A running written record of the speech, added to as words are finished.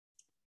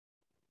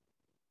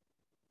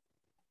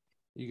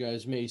You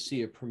guys may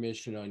see a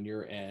permission on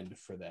your end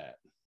for that.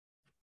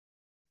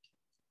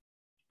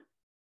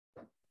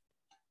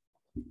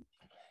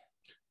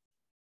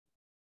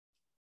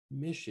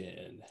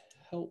 Mission,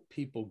 help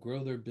people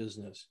grow their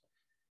business.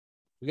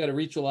 We got to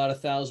reach a lot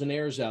of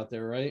thousandaires out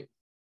there, right?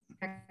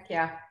 Heck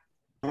yeah.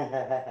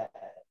 All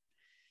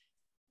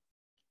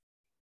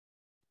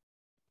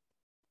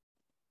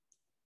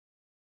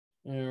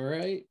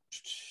right.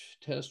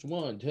 Test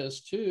 1,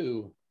 test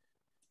 2.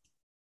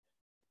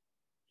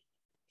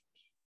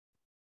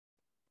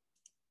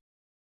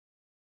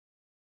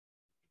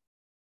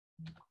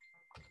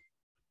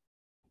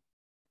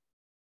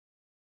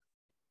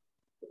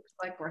 Looks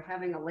like we're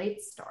having a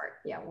late start.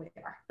 Yeah, we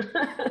are.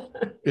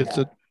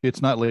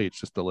 It's not late, it's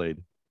just delayed.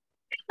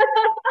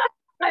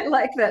 I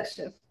like that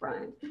shift,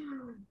 Brian.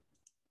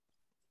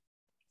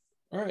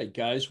 All right,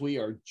 guys, we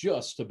are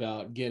just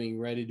about getting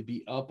ready to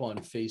be up on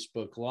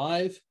Facebook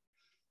Live.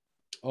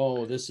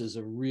 Oh, this is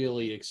a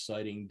really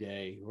exciting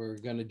day. We're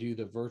going to do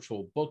the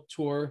virtual book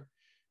tour.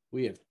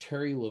 We have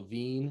Terri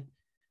Levine.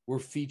 We're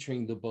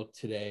featuring the book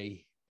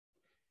today,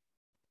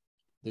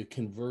 The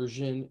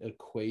Conversion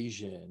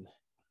Equation.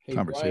 Hey,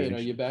 Brian, are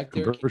you back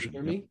there? Can you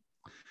hear me?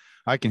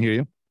 I can hear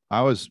you.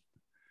 I'm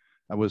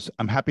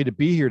happy to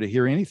be here to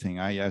hear anything.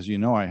 As you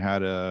know, I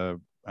have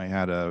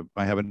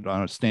it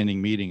on a standing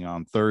meeting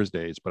on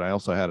Thursdays, but I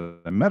also had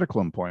a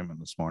medical appointment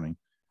this morning,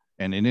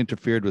 and it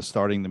interfered with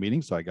starting the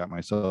meeting. So I got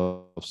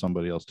myself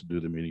somebody else to do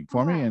the meeting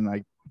for me, and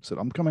I said,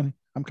 I'm coming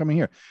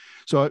here.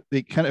 So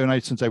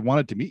since I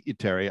wanted to meet you,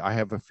 Terri,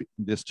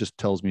 this just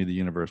tells me the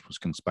universe was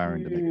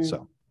conspiring to make it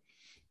so.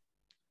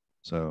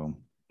 So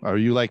are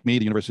you like me?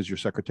 The universe is your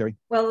secretary?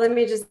 Well, let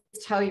me just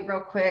tell you real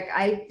quick.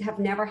 I have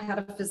never had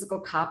a physical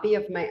copy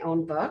of my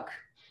own book.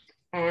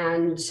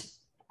 And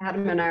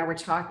Adam and I were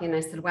talking. I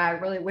said, wow, I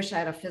really wish I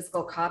had a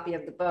physical copy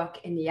of the book.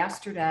 And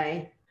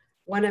yesterday,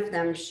 one of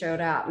them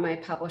showed up. My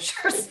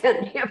publisher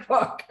sent me a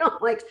book. I'm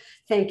like,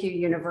 thank you,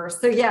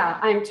 universe. So yeah,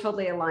 I'm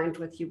totally aligned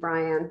with you,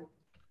 Brian.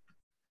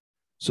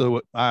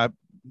 So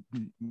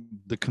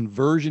the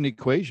conversion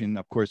equation,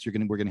 of course, we're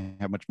going to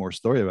have much more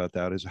story about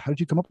that. Is how did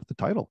you come up with the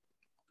title?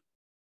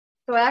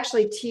 So I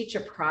actually teach a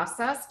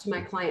process to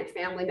my client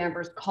family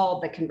members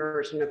called the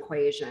conversion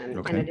equation.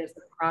 Okay. And it is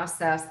a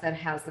process that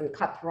has them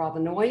cut through all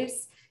the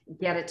noise,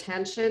 get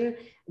attention,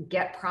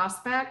 get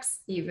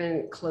prospects,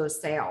 even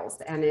close sales.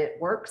 And it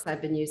works.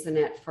 I've been using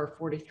it for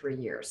 43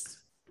 years.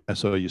 And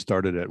so you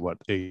started at what,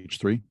 age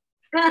 3?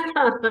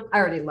 I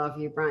already love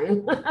you,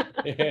 Brian.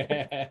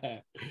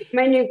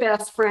 My new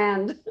best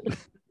friend.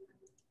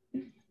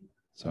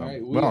 So,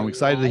 right, well, I'm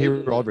excited to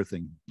hear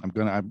everything. I'm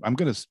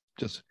gonna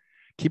just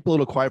keep a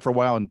little quiet for a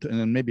while, and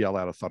then maybe I'll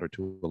add a thought or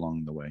two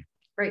along the way.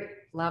 Great.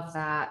 Love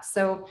that.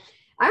 So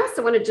I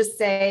also want to just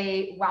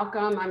say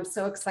welcome. I'm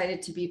so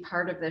excited to be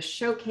part of this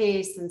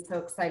showcase and so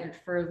excited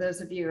for those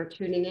of you who are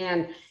tuning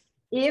in.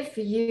 If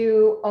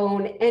you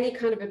own any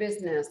kind of a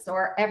business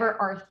or ever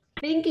are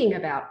thinking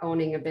about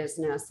owning a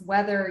business,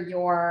 whether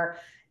you're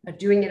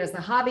doing it as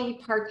a hobby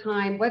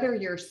part-time, whether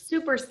you're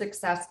super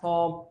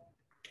successful,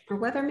 or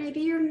whether maybe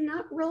you're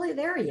not really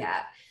there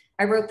yet,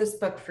 I wrote this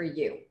book for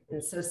you.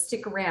 And so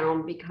stick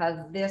around because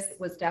this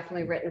was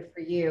definitely written for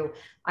you.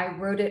 I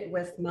wrote it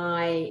with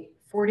my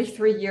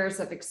 43 years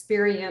of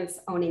experience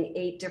owning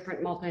 8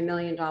 different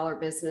multi-million-dollar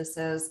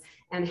businesses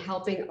and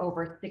helping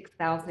over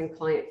 6,000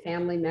 client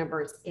family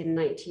members in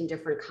 19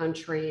 different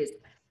countries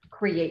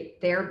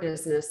create their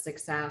business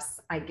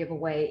success. I give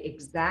away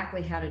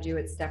exactly how to do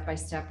it step by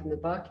step in the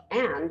book.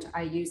 And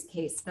I use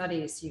case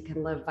studies so you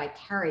can live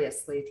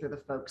vicariously through the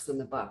folks in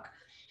the book.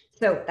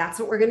 So that's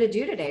what we're going to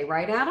do today,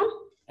 right, Adam?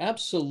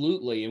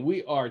 Absolutely. And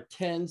we are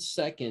 10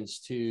 seconds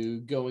to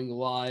going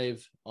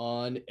live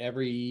on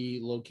every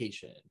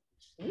location.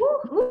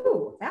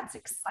 Woohoo! That's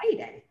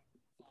exciting.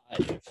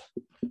 5,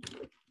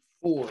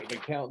 4, the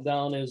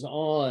countdown is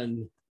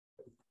on.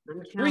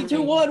 3,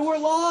 2, 1, we're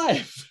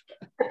live.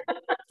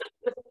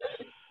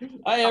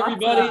 Hi,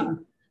 everybody.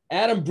 Awesome.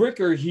 Adam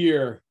Bricker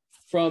here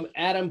from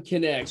Adam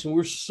Connects. And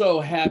we're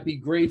so happy,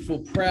 grateful,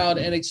 proud,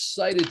 and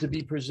excited to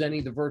be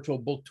presenting the virtual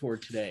book tour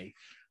today.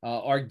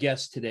 Our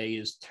guest today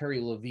is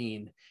Terri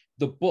Levine.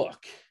 The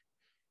book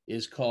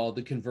is called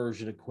The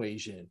Conversion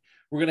Equation.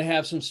 We're going to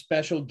have some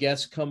special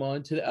guests come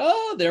on today.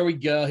 Oh, there we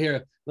go.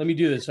 Here, let me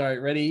do this. All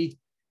right, ready,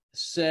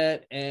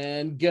 set,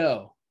 and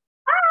go.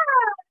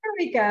 There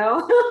we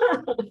go.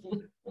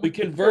 The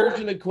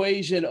Conversion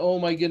Equation. Oh,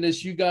 my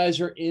goodness. You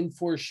guys are in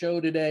for a show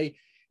today.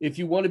 If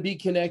you want to be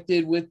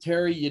connected with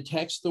Terri, you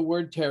text the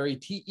word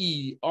Terri,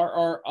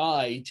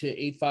 T-E-R-R-I, to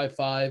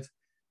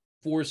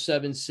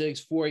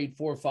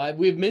 855-476-4845.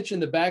 We've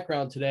mentioned the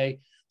background today.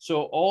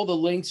 So all the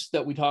links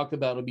that we talked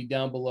about will be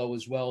down below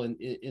as well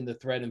in the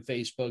thread in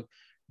Facebook.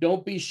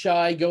 Don't be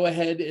shy. Go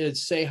ahead and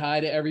say hi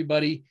to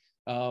everybody.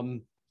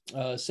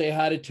 Say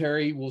hi to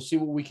Terri. We'll see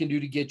what we can do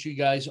to get you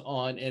guys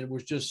on. And we're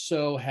just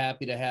so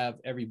happy to have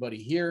everybody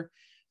here.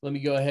 Let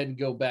me go ahead and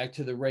go back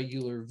to the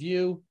regular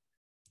view.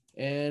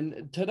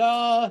 And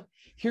ta-da,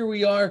 here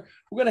we are.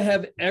 We're going to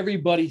have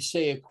everybody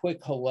say a quick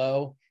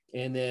hello.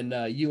 and then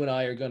you and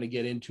I are going to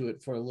get into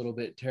it for a little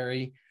bit,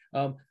 Terri.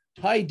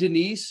 Hi,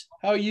 Denise.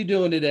 How are you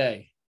doing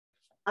today?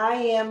 I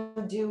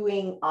am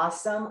doing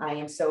awesome. I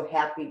am so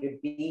happy to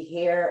be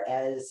here.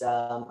 As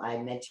I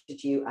mentioned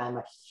to you, I'm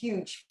a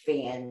huge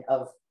fan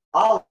of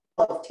all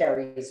of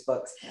Terri's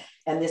books.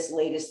 And this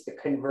latest, The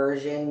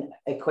Conversion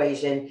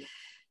Equation,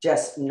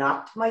 just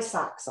knocked my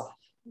socks off.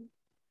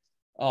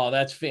 Oh,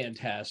 that's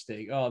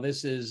fantastic. Oh,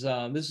 this is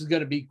going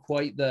to be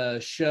quite the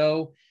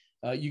show.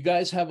 You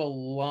guys have a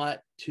lot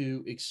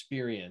to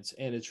experience,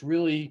 and it's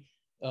really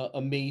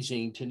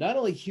amazing to not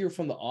only hear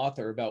from the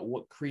author about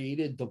what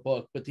created the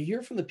book, but to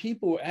hear from the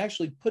people who are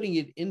actually putting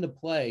it into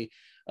play.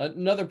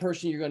 Another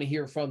person you're going to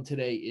hear from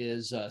today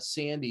is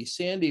Sandy.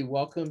 Sandy,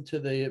 welcome to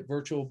the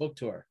virtual book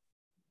tour.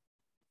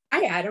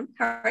 Hi, Adam.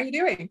 How are you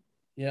doing?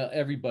 Yeah,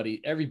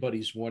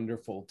 everybody's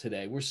wonderful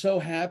today. We're so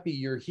happy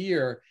you're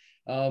here.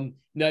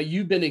 Now,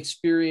 you've been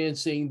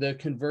experiencing the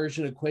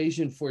conversion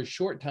equation for a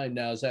short time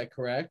now. Is that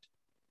correct?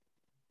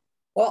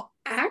 Well,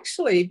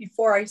 actually,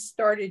 before I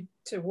started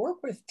to work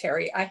with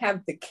Terri, I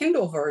have the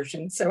Kindle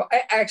version. So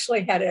I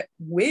actually had it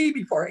way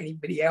before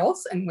anybody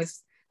else and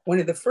was one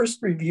of the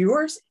first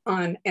reviewers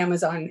on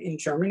Amazon in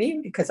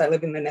Germany because I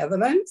live in the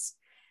Netherlands.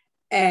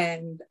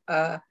 And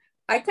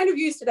I kind of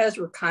used it as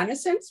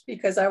reconnaissance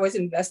because I was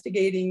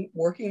investigating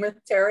working with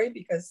Terri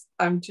because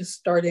I'm just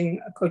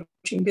starting a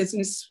coaching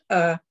business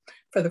for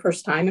the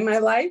first time in my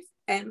life.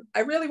 And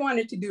I really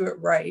wanted to do it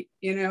right.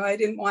 You know, I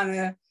didn't want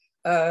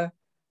to,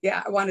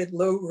 I wanted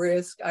low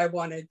risk. I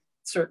wanted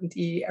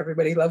certainty.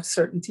 Everybody loves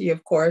certainty,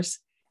 of course.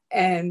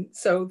 And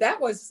so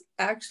that was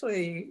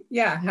actually,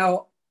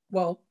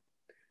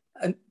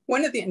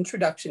 one of the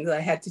introductions I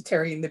had to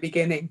Terri in the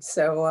beginning.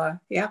 So,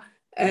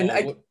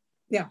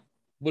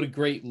 What a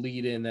great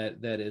lead in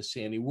that is,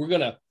 Sandy. We're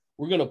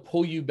gonna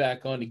pull you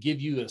back on to give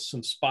you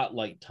some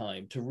spotlight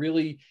time to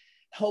really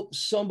help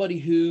somebody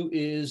who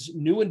is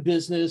new in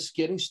business,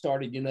 getting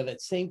started, you know,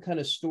 that same kind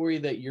of story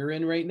that you're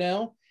in right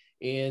now.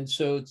 And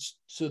so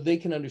they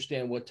can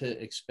understand what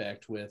to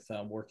expect with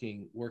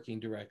working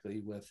directly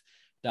with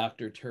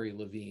Dr. Terri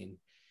Levine.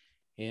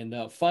 And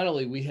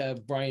finally, we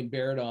have Brian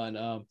Baird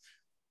on.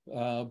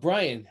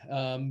 Brian,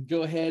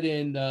 go ahead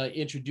and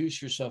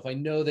introduce yourself. I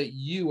know that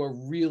you are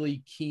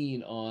really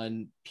keen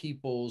on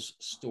people's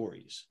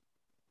stories.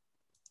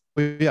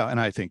 Yeah, and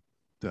I think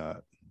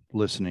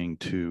listening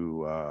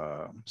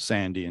to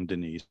Sandy and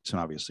Denise, and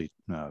obviously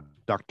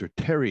Dr.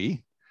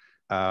 Terri,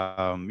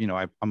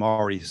 I'm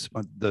already,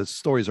 the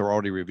stories are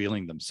already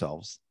revealing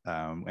themselves.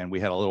 And we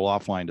had a little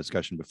offline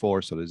discussion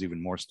before, so there's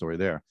even more story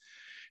there.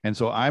 And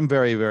so I'm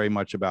very, very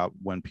much about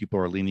when people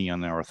are leaning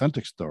on their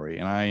authentic story.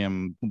 And I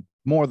am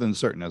more than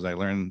certain, as I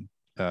learned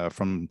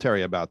from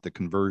Terri about the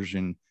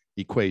conversion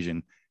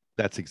equation,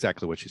 that's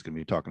exactly what she's going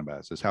to be talking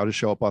about. It's how to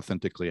show up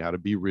authentically, how to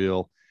be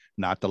real,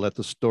 not to let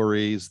the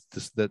stories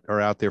that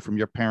are out there from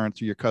your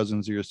parents or your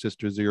cousins or your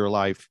sisters or your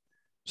life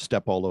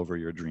step all over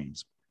your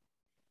dreams.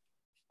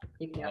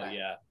 Oh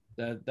yeah,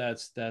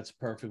 that's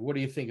perfect. What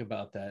do you think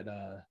about that,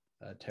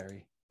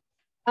 Terri?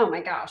 Oh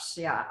my gosh,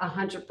 yeah,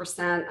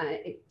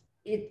 100%.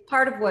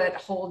 Part of what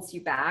holds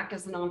you back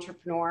as an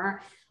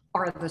entrepreneur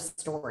are the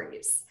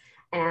stories.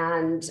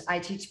 And I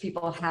teach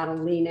people how to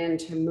lean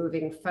into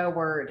moving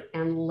forward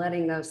and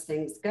letting those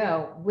things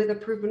go with a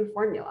proven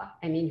formula.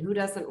 I mean, who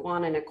doesn't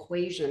want an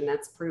equation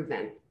that's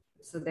proven?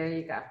 So there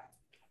you go.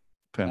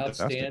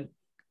 Fantastic.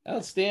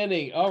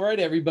 Outstanding. All right,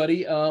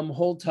 everybody.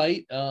 Hold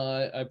tight.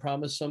 I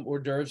promised some hors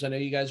d'oeuvres. I know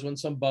you guys want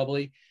some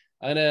bubbly.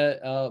 I'm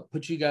gonna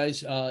put you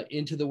guys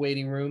into the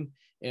waiting room,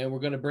 and we're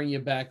gonna bring you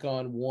back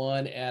on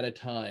one at a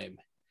time.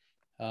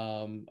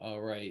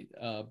 All right.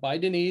 Bye,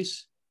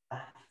 Denise.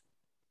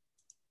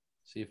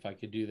 See if I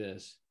could do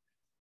this.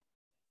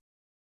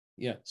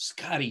 Yeah,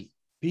 Scotty,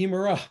 beam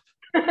her up.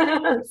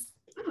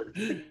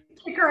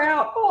 Kick her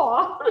out.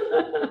 Oh.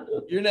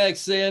 You're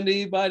next,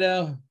 Sandy. Bye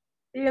now.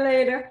 See you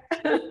later.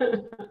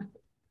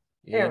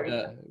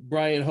 And,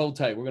 Brian, hold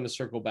tight. We're going to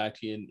circle back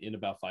to you in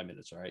about 5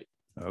 minutes. All right.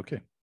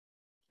 Okay.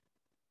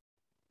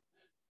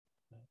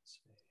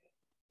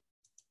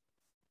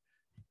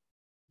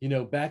 You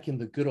know, back in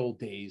the good old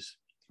days,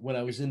 when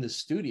I was in the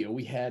studio,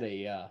 we had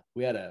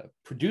a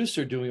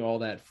producer doing all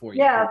that for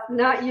you. Yeah,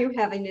 not you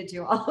having to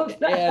do all of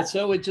that. Yeah,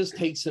 so it just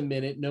takes a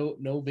minute.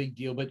 No big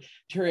deal. But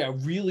Terri, I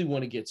really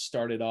want to get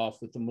started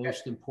off with the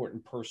most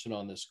important person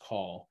on this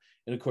call.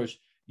 And of course,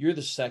 you're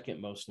the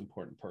second most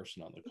important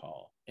person on the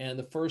call. And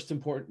the first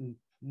important,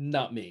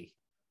 not me.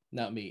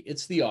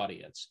 It's the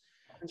audience.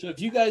 So if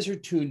you guys are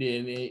tuned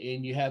in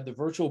and you have the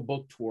virtual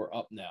book tour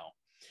up now,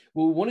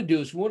 what we want to do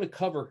is we want to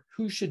cover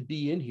who should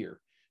be in here.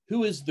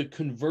 Who is the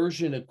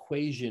conversion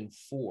equation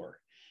for?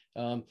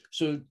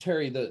 So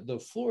Terri, the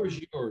floor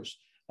is yours.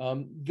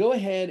 Go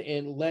ahead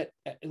and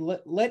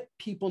let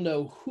people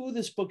know who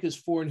this book is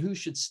for and who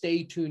should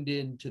stay tuned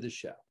in to the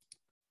show.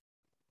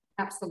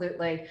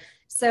 Absolutely.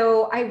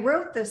 So I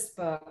wrote this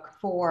book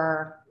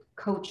for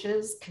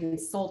coaches,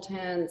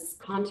 consultants,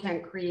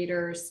 content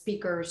creators,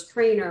 speakers,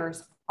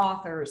 trainers,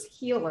 authors,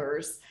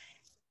 healers,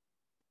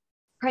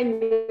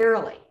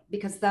 primarily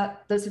because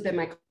those have been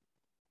my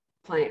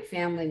client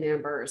family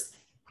members.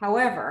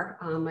 However,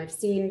 I've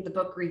seen the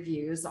book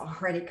reviews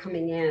already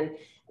coming in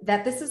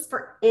that this is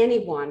for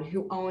anyone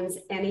who owns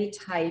any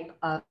type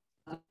of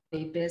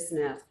a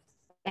business,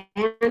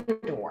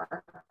 and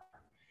or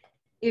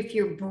if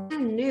you're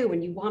brand new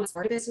and you want to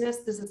start a business,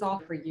 this is all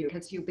for you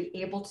because you'll be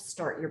able to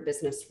start your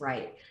business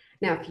right.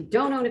 Now, if you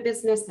don't own a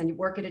business and you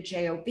work at a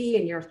job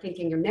and you're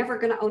thinking you're never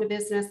going to own a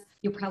business,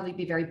 you'll probably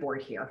be very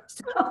bored here.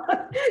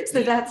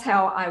 So that's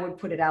how I would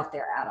put it out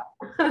there,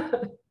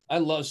 Adam. I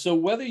love, so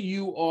whether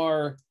you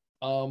are,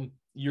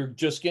 you're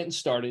just getting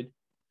started,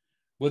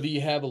 whether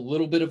you have a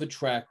little bit of a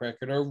track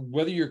record, or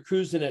whether you're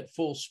cruising at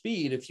full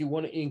speed, if you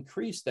want to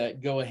increase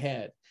that, go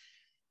ahead.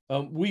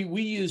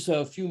 We use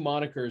a few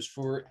monikers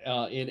for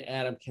in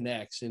Adam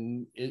Connects,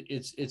 and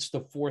it's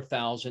the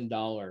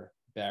 $4,000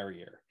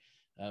 barrier,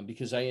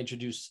 because I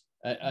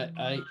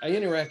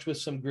interact with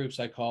some groups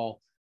I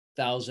call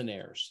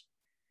thousandaires,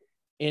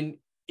 and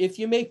if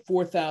you make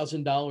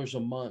 $4,000 a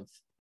month,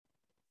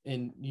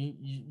 and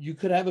you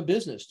could have a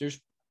business. There's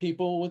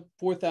people with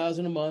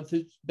 $4,000 a month.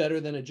 It's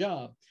better than a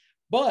job.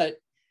 But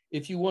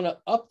if you want to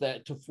up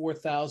that to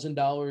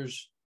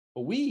 $4,000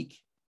 a week,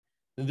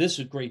 then this is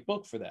a great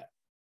book for that.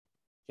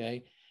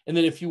 Okay. And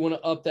then if you want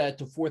to up that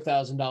to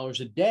 $4,000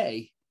 a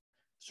day,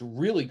 it's a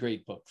really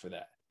great book for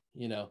that,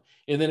 you know.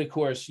 And then of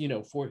course, you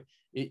know,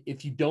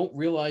 if you don't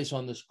realize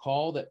on this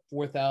call that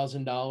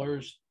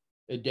 $4,000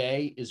 a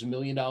day is $1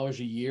 million a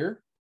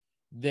year,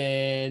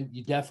 then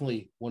you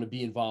definitely want to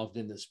be involved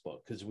in this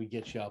book, because we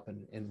get you up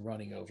and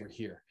running over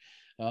here.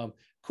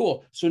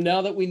 Cool. So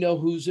now that we know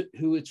who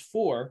it's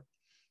for,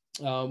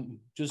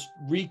 just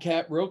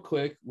recap real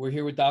quick. We're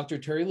here with Dr.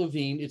 Terri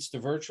Levine. It's the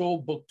virtual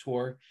book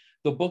tour.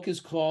 The book is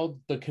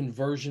called The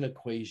Conversion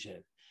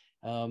Equation.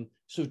 So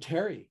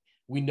Terri,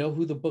 we know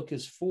who the book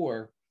is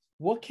for.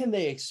 What can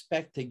they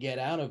expect to get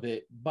out of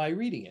it by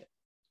reading it?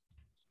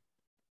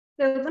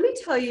 So let me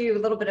tell you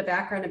a little bit of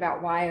background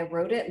about why I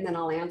wrote it, and then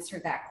I'll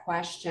answer that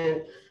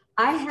question.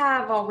 I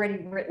have already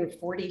written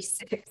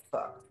 46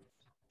 books,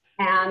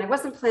 and I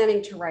wasn't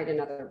planning to write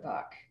another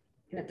book.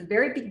 And at the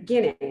very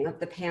beginning of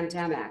the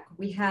pandemic,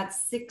 we had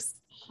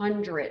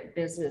 600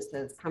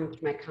 businesses come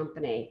to my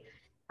company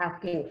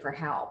asking for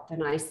help.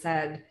 And I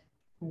said,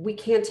 we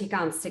can't take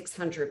on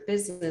 600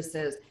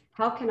 businesses.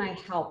 How can I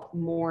help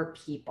more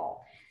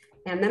people?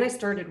 And then I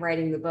started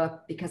writing the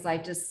book because I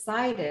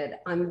decided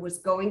I was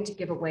going to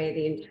give away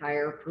the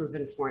entire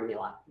proven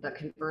formula, the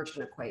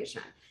conversion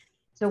equation.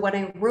 So when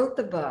I wrote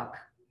the book,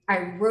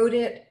 I wrote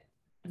it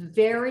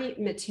very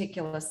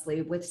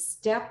meticulously with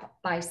step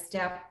by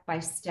step by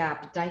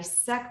step,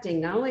 dissecting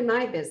not only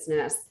my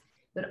business,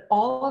 but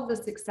all of the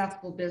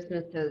successful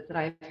businesses that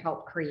I've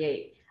helped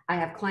create. I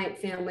have client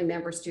family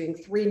members doing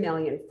 3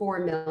 million,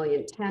 4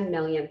 million, 10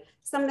 million,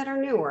 some that are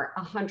newer,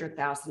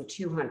 100,000,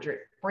 200,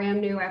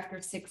 brand new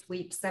after 6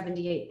 weeks,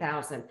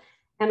 78,000.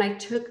 And I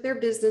took their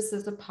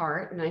businesses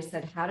apart and I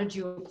said, how did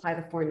you apply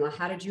the formula?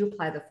 How did you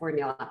apply the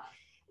formula?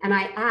 And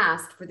I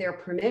asked for their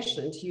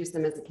permission to use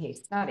them as a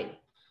case study.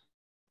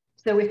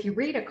 So if you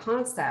read a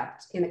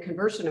concept in the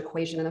conversion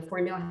equation and the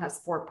formula has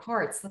 4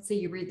 parts, let's say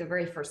you read the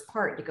very first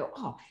part, you go,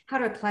 oh, how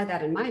do I apply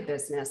that in my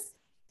business?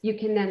 You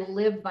can then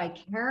live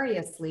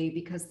vicariously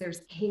because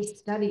there's case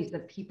studies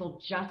of people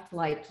just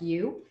like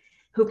you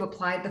who've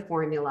applied the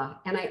formula.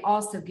 And I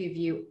also give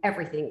you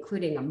everything,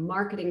 including a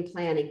marketing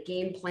plan, a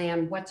game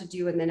plan, what to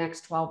do in the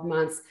next 12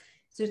 months.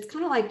 So it's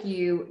kind of like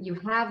you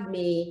have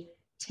me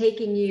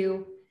taking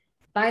you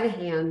by the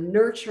hand,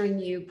 nurturing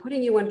you,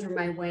 putting you under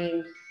my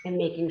wing, and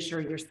making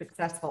sure you're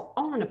successful,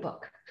 all in a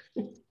book.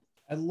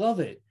 I love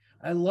it.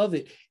 I love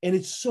it. And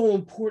it's so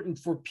important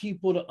for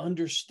people to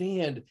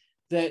understand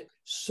that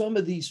some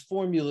of these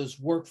formulas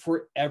work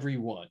for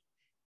everyone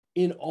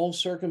in all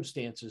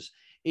circumstances.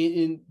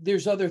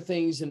 There's other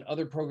things and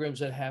other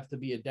programs that have to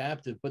be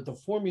adaptive, but the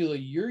formula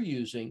you're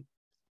using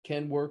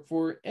can work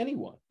for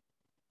anyone.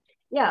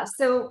 Yeah,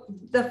 so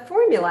the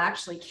formula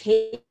actually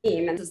came,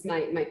 and this is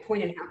my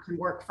point in how it can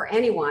work for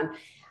anyone.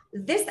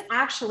 This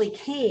actually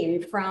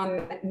came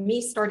from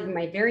me starting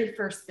my very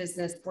first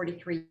business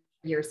 43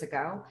 years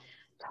ago.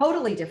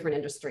 Totally different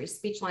industry,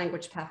 speech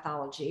language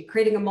pathology,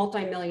 creating a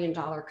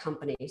multi-million-dollar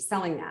company,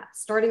 selling that,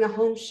 starting a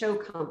home show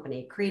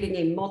company, creating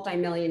a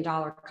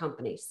multi-million-dollar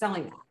company,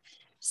 selling that,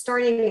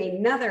 starting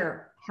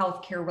another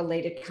healthcare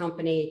related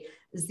company,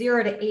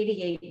 0 to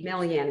 88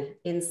 million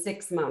in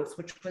 6 months,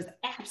 which was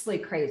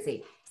absolutely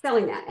crazy,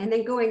 selling that, and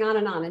then going on.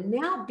 And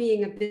now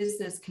being a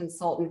business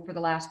consultant for the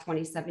last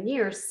 27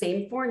 years,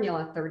 same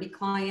formula, 30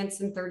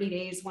 clients in 30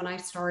 days when I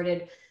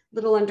started,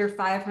 little under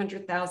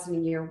 500,000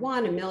 in year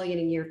 1, $1 million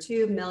in year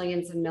 2,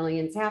 millions and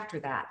millions after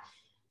that.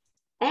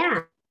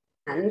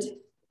 And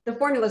the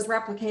formula is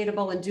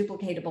replicatable and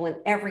duplicatable in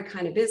every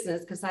kind of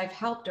business because I've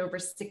helped over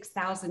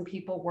 6,000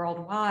 people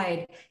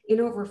worldwide in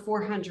over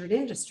 400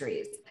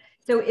 industries.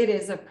 So it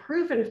is a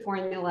proven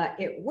formula.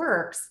 It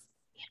works.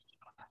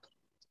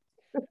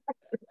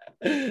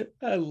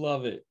 I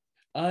love it.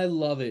 I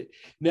love it.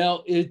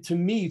 Now, to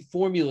me,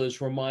 formulas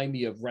remind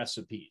me of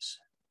recipes.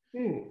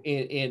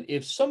 And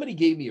if somebody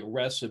gave me a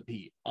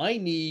recipe, I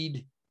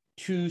need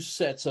two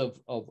sets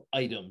of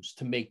items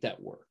to make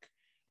that work.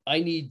 I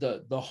need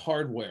the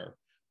hardware,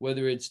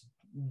 whether it's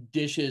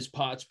dishes,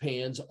 pots,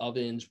 pans,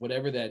 ovens,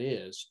 whatever that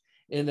is.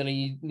 And then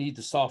I need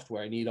the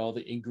software. I need all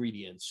the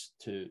ingredients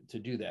to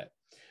do that.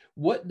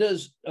 What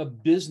does a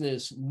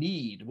business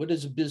need? What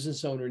does a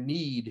business owner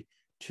need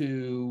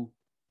to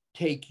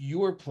take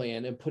your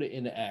plan and put it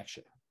into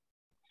action?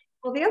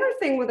 Well, the other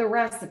thing with a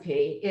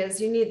recipe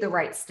is you need the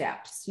right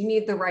steps. You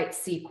need the right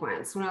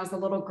sequence. When I was a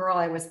little girl,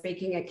 I was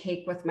baking a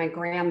cake with my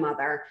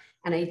grandmother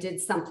and I did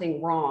something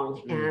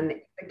wrong. And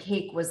the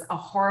cake was a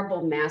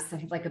horrible mess. I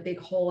had like a big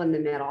hole in the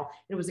middle.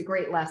 It was a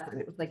great lesson.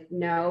 It was like,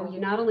 no,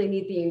 you not only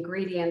need the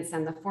ingredients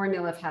and the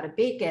formula of how to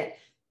bake it,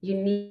 you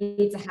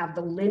need to have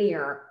the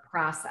linear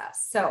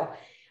process. So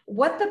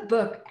what the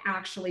book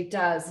actually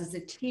does is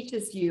it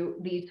teaches you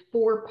these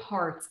 4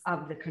 parts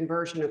of the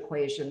conversion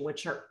equation,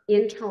 which are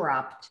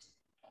interrupt,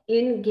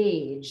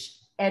 engage,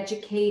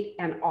 educate,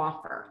 and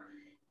offer.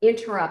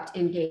 Interrupt,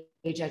 engage,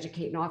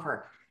 educate, and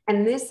offer.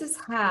 And this is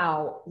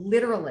how,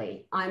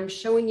 literally, I'm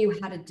showing you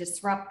how to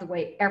disrupt the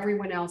way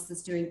everyone else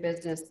is doing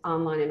business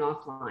online and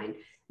offline.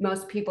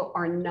 Most people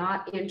are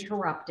not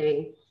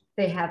interrupting.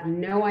 They have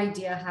no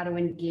idea how to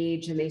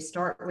engage, and they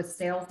start with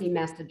salesy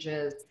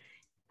messages,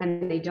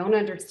 and they don't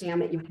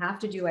understand that you have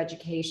to do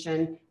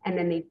education, and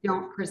then they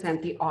don't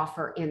present the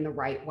offer in the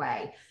right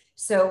way.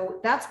 So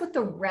that's what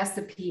the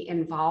recipe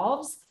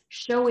involves,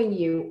 showing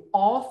you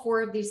all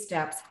 4 of these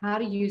steps, how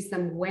to use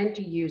them, when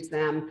to use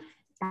them,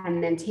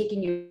 and then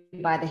taking you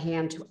by the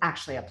hand to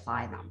actually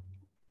apply them.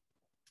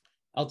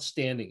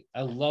 Outstanding.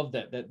 I love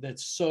that.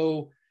 That's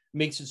so,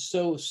 makes it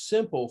so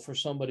simple for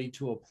somebody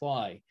to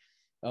apply.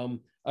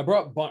 I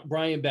brought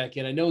Brian back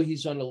in. I know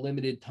he's on a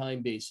limited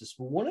time basis,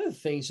 but one of the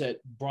things that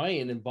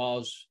Brian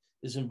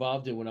is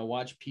involved in when I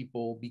watch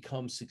people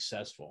become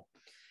successful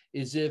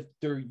is if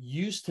they're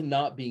used to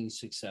not being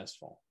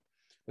successful,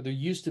 or they're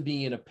used to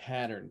being in a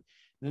pattern,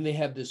 then they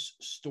have this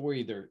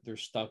story they're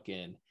stuck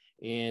in.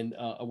 And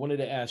I wanted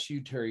to ask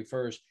you, Terri,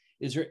 first,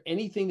 is there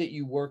anything that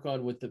you work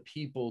on with the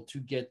people to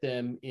get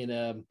them in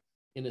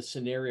a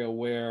scenario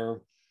where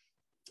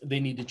they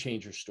need to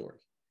change their story?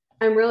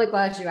 I'm really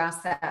glad you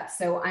asked that.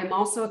 So I'm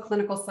also a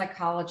clinical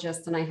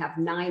psychologist, and I have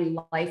 9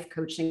 life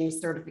coaching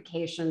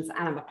certifications,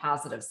 and I'm a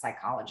positive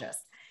psychologist.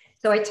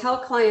 So I tell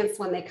clients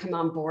when they come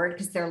on board,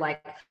 because they're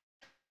like,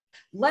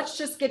 let's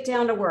just get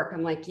down to work.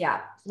 I'm like,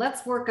 yeah,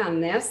 let's work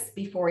on this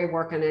before we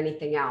work on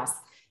anything else.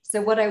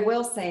 So what I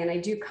will say, and I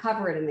do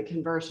cover it in the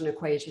conversion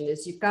equation,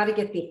 is you've got to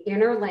get the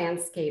inner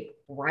landscape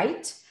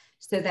right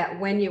so that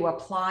when you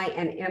apply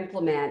and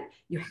implement,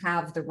 you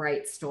have the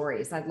right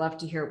stories. I'd love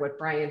to hear what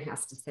Brian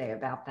has to say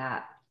about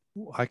that.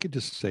 I could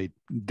just say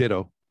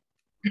ditto.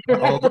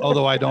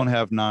 Although I don't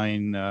have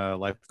 9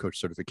 life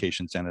coach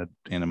certifications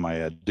and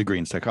my degree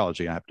in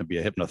psychology, I happen to be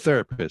a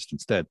hypnotherapist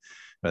instead.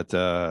 But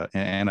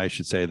and I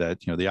should say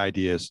that, you know, the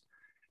idea is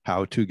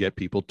how to get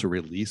people to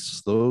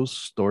release those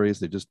stories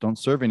that just don't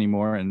serve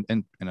anymore, and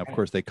of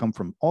course they come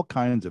from all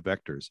kinds of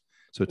vectors.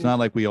 So it's not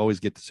like we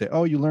always get to say,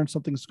 oh, you learned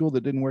something in school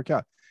that didn't work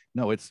out.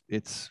 No,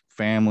 it's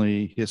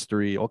family,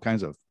 history, all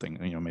kinds of things,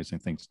 you know, amazing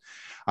things.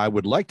 I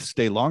would like to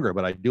stay longer,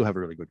 but I do have a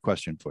really good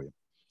question for you.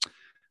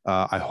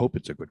 I hope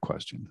it's a good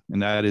question.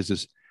 And that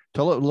is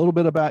tell a little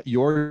bit about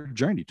your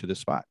journey to this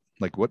spot.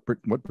 Like what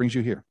brings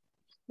you here?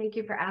 Thank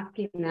you for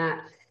asking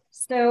that.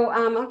 So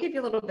I'll give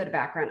you a little bit of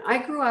background. I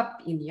grew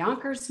up in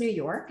Yonkers, New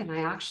York, and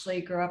I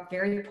actually grew up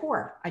very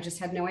poor. I just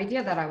had no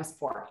idea that I was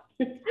poor.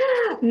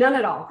 None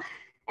at all.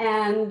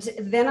 And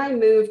then I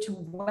moved to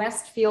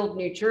Westfield,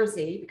 New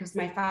Jersey, because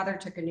my father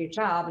took a new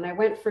job. And I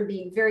went from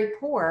being very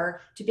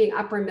poor to being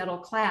upper middle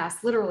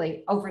class,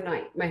 literally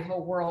overnight. My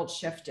whole world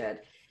shifted.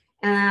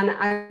 And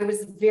I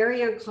was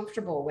very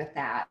uncomfortable with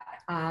that.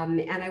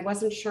 And I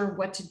wasn't sure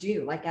what to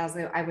do. Like as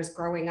I was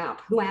growing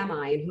up, who am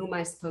I and who am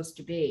I supposed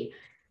to be?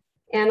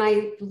 And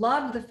I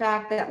loved the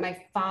fact that my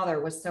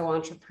father was so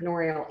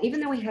entrepreneurial.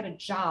 Even though he had a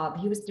job,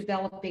 he was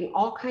developing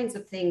all kinds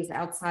of things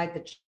outside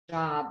the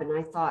job. And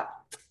I thought,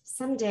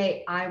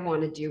 someday I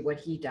want to do what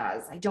he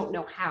does. I don't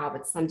know how,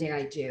 but someday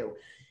I do.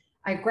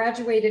 I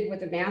graduated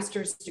with a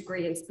master's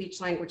degree in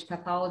speech language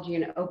pathology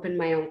and opened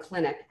my own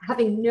clinic,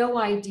 having no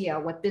idea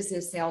what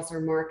business, sales, or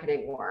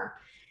marketing were.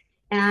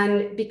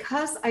 And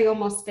because I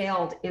almost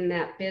failed in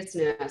that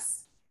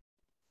business,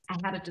 I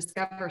had to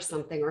discover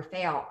something or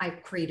fail. I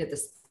created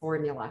this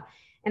formula.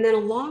 And then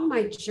along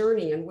my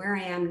journey and where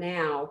I am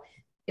now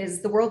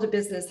is the world of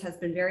business has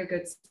been very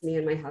good to me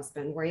and my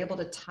husband. We're able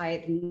to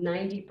tithe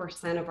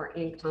 90% of our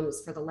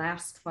incomes for the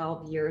last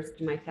 12 years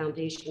to my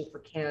foundation for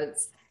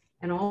kids.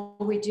 And all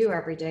we do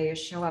every day is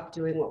show up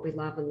doing what we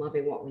love and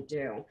loving what we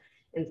do.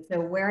 And so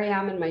where I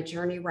am in my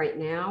journey right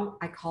now,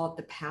 I call it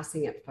the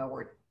passing it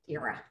forward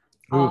era.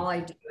 Ooh. All I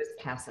do is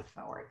pass it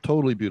forward.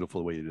 Totally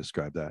beautiful the way you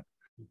describe that.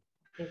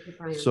 Thank you,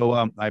 Brian. So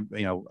well,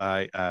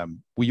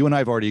 you and I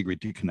have already agreed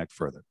to connect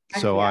further.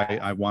 So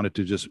I wanted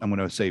to I'm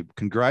going to say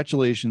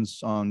congratulations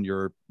on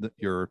your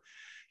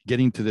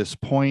getting to this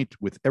point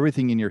with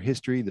everything in your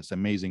history, this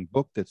amazing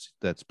book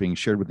that's being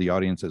shared with the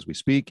audience as we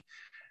speak.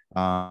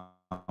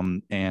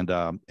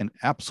 And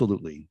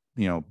absolutely,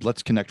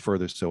 let's connect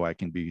further so I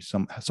can be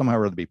somehow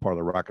or other be part of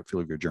the rocket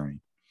fuel of your journey.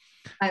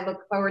 I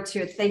look forward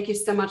to it. Thank you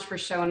so much for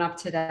showing up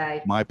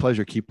today. My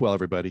pleasure. Keep well,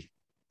 everybody.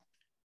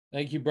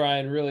 Thank you,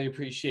 Brian. Really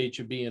appreciate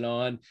you being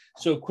on.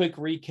 So quick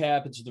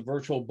recap, it's the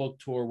virtual book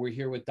tour. We're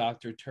here with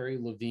Dr.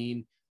 Terri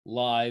Levine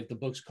live. The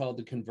book's called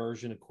The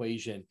Conversion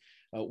Equation.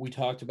 We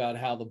talked about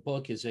how the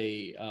book is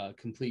a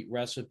complete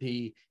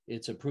recipe.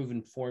 It's a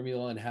proven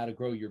formula on how to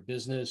grow your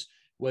business,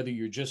 whether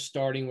you're just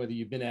starting, whether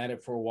you've been at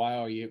it for a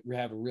while, or you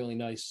have a really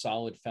nice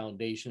solid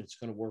foundation. It's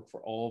going to work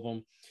for all of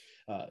them.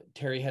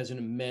 Terri has an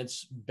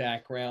immense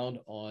background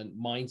on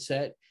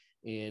mindset,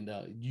 and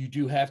you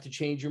do have to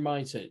change your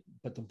mindset,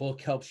 but the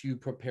book helps you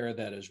prepare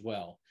that as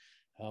well.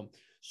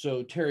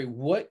 So Terri,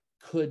 what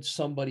could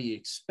somebody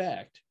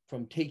expect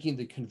from taking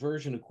the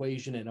conversion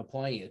equation and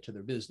applying it to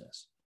their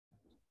business?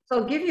 So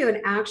I'll give you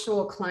an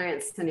actual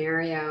client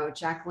scenario.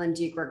 Jacqueline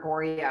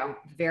DiGregorio,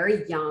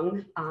 very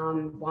young,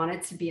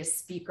 wanted to be a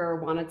speaker,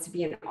 wanted to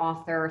be an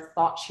author,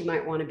 thought she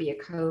might want to be a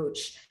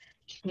coach.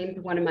 She came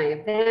to one of my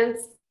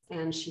events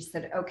and she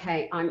said,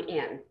 okay, I'm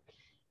in.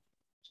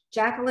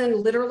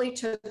 Jacqueline literally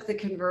took the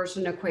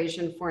conversion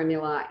equation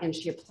formula and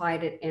she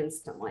applied it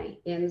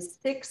instantly. In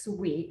 6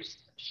 weeks,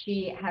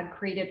 she had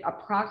created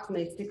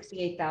approximately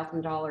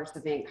 $68,000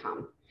 of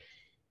income.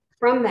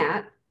 From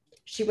that,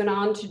 she went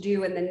on to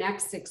do in the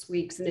next 6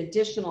 weeks an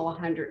additional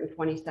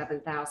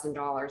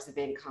 $127,000 of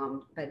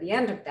income. By the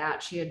end of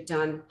that, she had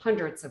done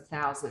hundreds of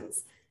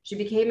thousands. She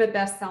became a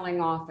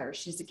best-selling author.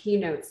 She's a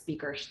keynote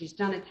speaker. She's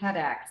done a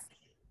TEDx.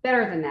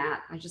 Better than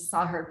that, I just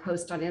saw her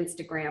post on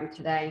Instagram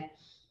today.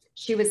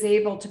 She was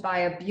able to buy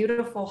a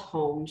beautiful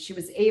home. She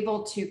was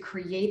able to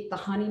create the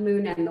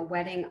honeymoon and the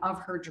wedding of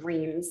her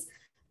dreams.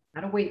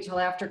 Gotta wait till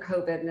after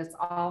COVID and it's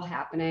all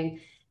happening.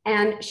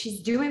 And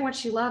she's doing what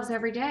she loves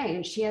every day.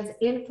 And she has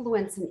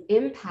influence and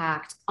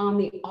impact on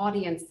the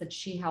audience that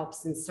she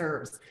helps and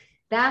serves.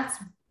 That's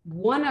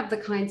one of the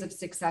kinds of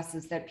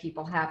successes that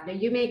people have. Now,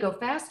 you may go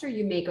faster,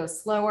 you may go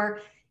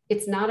slower.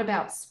 It's not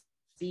about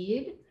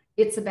speed.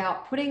 It's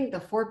about putting the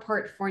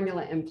 4-part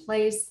formula in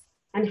place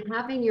and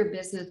having your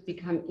business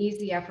become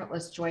easy,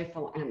 effortless,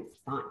 joyful, and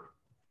fun.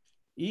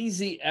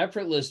 Easy,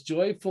 effortless,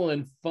 joyful,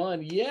 and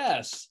fun.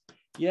 Yes.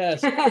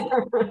 Yes.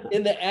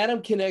 In the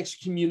Adam Connects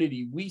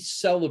community, we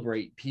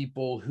celebrate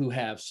people who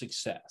have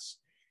success.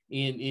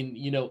 In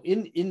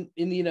the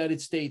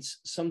United States,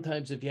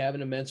 sometimes if you have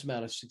an immense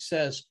amount of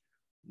success,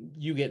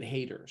 you get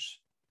haters.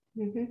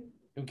 Mm-hmm.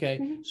 Okay.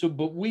 Mm-hmm. So,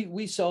 but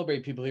we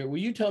celebrate people here. Will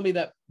you tell me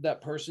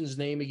that person's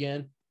name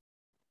again?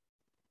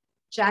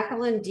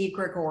 Jacqueline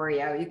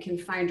DiGregorio. You can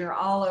find her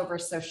all over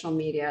social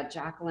media,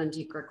 Jacqueline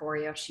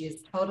DiGregorio. She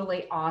is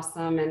totally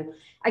awesome. And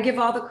I give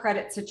all the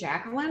credit to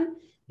Jacqueline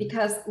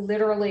because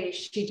literally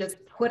she just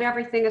put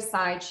everything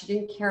aside. She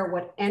didn't care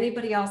what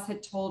anybody else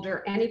had told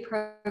her, any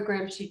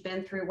program she'd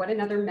been through, what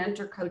another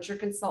mentor, coach, or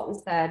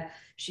consultant said.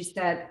 She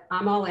said,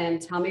 I'm all in,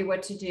 tell me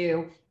what to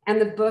do. And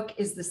the book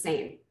is the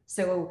same.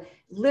 So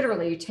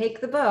literally you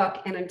take the book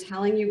and I'm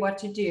telling you what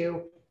to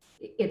do.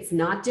 It's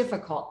not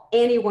difficult.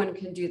 Anyone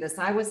can do this.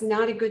 I was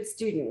not a good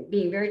student,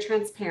 being very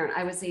transparent.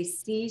 I was a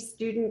C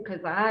student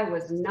because I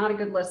was not a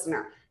good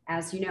listener.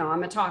 As you know,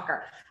 I'm a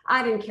talker.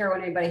 I didn't care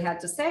what anybody had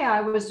to say.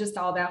 I was just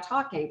all about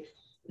talking. It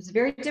was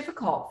very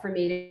difficult for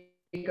me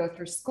to go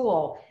through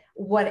school.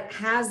 What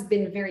has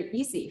been very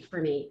easy for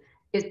me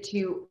is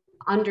to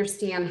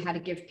understand how to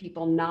give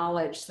people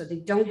knowledge so they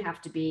don't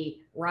have to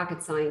be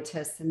rocket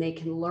scientists and they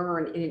can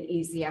learn in an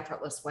easy,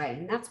 effortless way.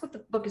 And that's what the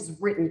book is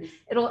written.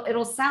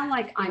 It'll sound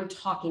like I'm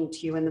talking to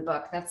you in the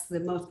book. That's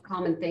the most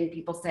common thing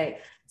people say.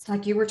 It's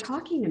like you were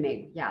talking to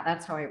me. Yeah,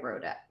 that's how I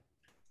wrote it.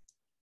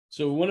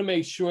 So we want to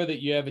make sure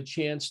that you have a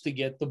chance to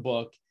get the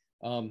book.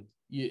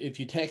 If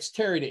you text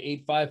Terri to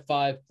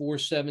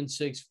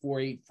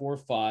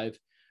 855-476-4845,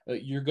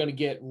 you're going to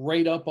get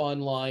right up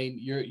online.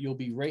 You'll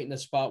be right in a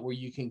spot where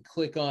you can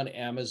click on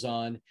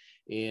Amazon.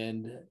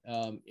 And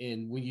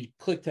when you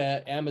click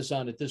to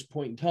Amazon at this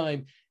point in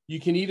time, you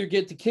can either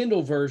get the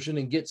Kindle version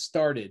and get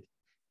started.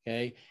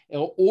 Okay.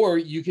 Or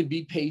you can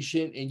be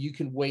patient and you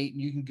can wait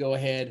and you can go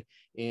ahead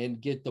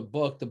and get the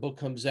book. The book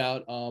comes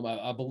out,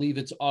 I believe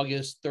it's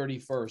August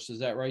 31st. Is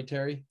that right,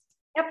 Terri?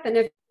 Yep. And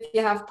if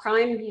you have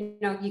Prime, you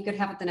could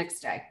have it the next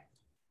day.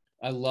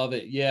 I love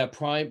it. Yeah.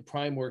 Prime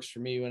works for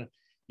me.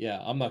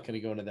 Yeah, I'm not going to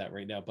go into that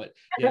right now, but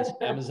yes,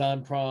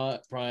 Amazon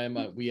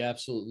Prime, we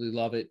absolutely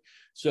love it.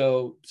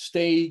 So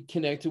stay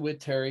connected with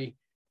Terri,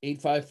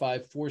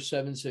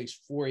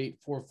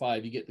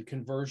 855-476-4845. You get the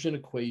conversion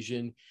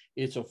equation.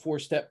 It's a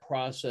 4-step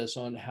process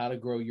on how to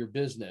grow your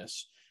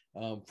business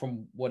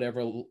from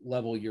whatever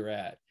level you're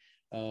at.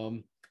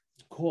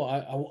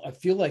 Cool. I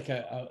feel like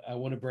I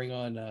want to bring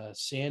on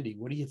Sandy.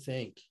 What do you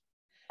think?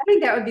 I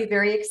think that would be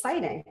very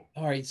exciting.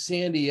 All right,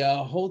 Sandy,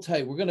 hold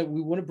tight. We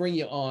want to bring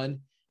you on.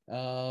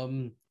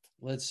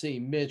 Let's see,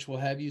 Mitch, we'll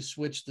have you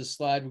switch the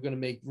slide. We're going to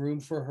make room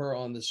for her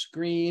on the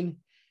screen.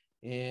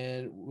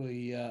 And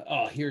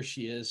here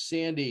she is,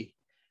 Sandy.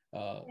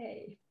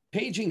 Hey.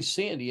 Paging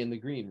Sandy in the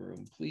green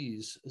room,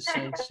 please.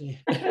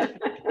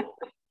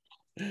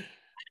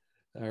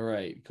 All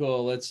right,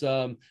 cool. Let's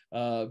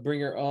bring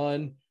her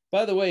on.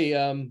 By the way,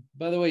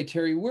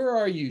 Terri, where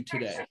are you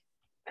today?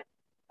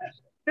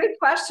 Good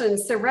question.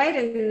 So right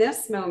in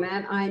this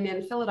moment, I'm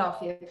in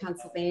Philadelphia,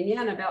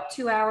 Pennsylvania, and about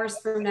 2 hours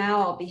from now,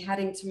 I'll be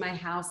heading to my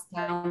house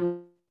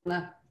down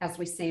the, as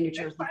we say in New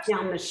Jersey,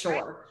 down the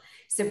shore.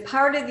 So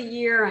part of the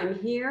year I'm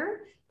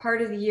here,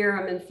 part of the year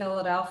I'm in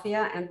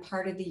Philadelphia, and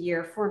part of the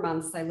year, 4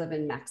 months, I live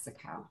in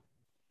Mexico.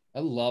 I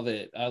love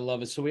it. I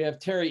love it. So we have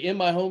Terri in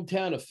my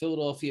hometown of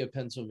Philadelphia,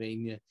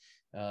 Pennsylvania,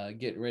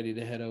 getting ready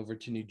to head over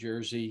to New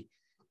Jersey.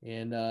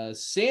 And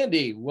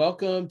Sandy,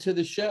 welcome to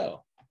the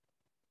show.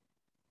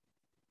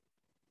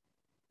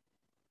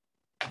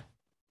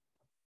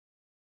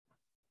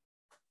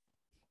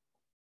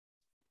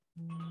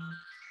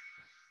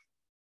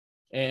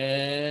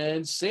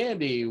 And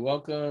Sandy,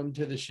 welcome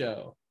to the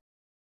show.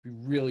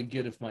 It'd be really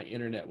good if my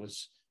internet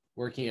was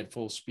working at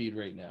full speed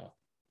right now.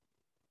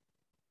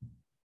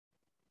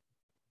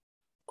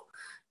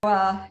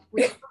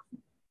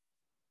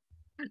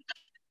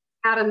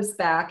 Adam's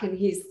back and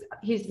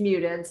he's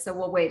muted, so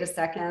we'll wait a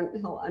second.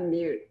 He'll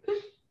unmute.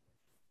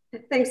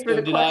 Thanks for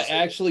the question. Did I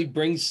actually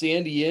bring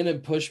Sandy in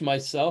and push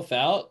myself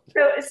out?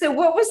 So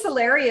what was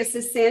hilarious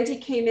is Sandy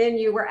came in,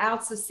 you were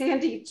out. So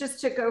Sandy just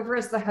took over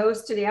as the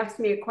host and he asked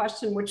me a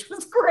question, which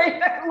was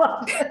great. I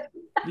loved it.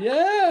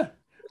 Yeah.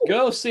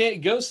 Go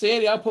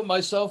Sandy. I'll put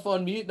myself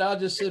on mute and I'll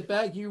just sit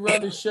back. You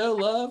run the show,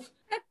 love.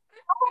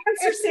 I'll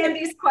answer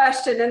Sandy's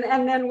question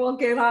and then we'll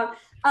get on.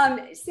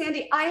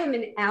 Sandy, I am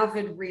an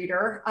avid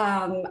reader.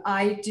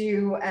 I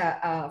do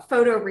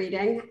photo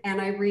reading and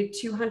I read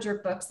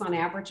 200 books on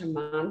average a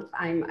month.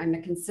 I'm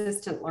a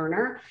consistent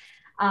learner.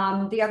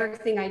 The other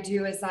thing I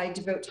do is I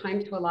devote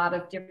time to a lot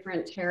of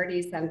different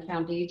charities and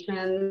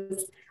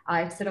foundations.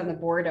 I sit on the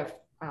board of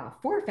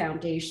 4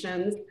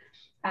 foundations.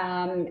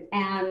 And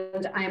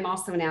I'm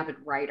also an avid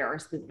writer,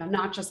 so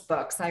not just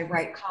books. I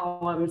write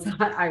columns,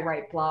 I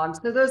write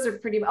blogs. So those are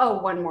pretty,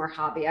 one more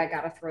hobby. I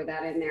got to throw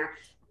that in there.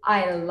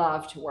 I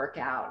love to work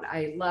out.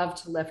 I love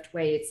to lift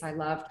weights. I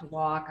love to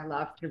walk. I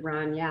love to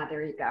run. Yeah,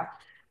 there you go.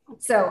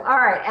 So, all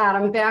right,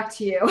 Adam, back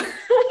to you.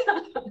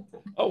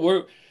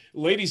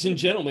 Ladies and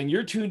gentlemen,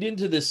 you're tuned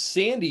into the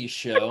Sandy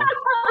Show.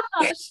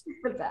 She's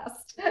the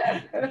best.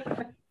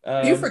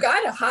 You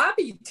forgot a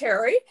hobby,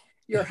 Terri,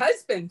 your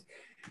husband.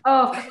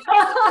 Oh,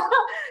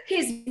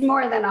 he's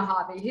more than a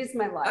hobby. He's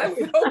my life. I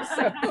would hope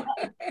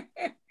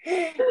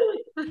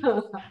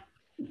so.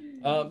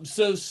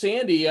 So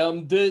Sandy,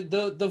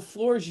 the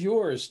floor is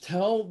yours.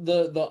 Tell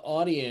the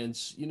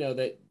audience,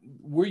 that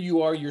where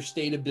you are, your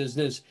state of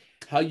business,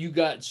 how you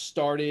got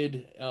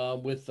started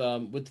with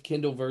the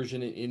Kindle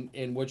version,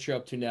 and what you're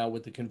up to now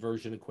with the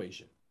conversion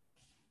equation.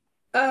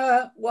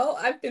 Well,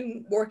 I've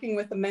been working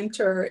with a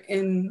mentor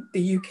in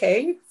the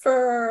UK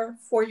for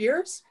 4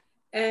 years,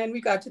 and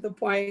we got to the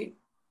point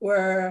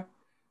where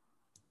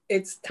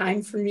it's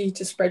time for me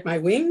to spread my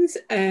wings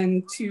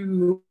and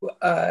to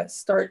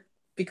start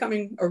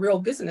becoming a real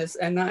business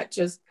and not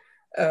just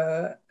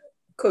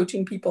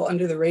coaching people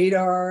under the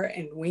radar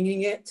and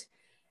winging it.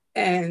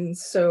 And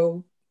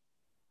so,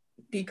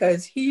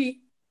 because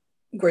he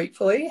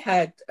gratefully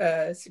had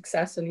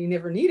success and he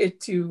never needed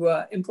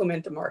to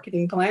implement a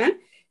marketing plan,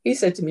 he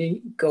said to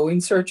me, go in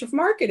search of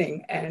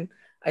marketing. And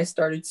I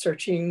started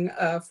searching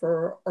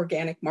for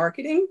organic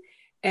marketing,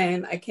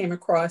 and I came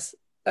across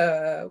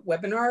a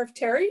webinar of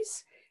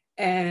Terri's.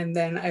 And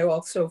then I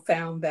also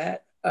found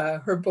that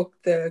her book,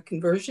 The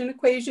Conversion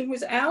Equation,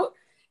 was out.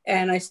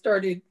 And I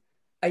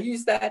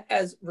used that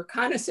as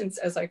reconnaissance,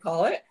 as I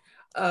call it,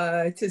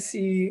 to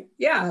see,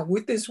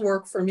 would this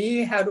work for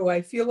me? How do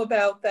I feel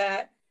about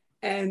that?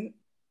 And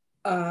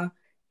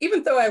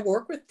even though I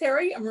work with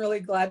Terri, I'm really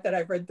glad that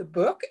I read the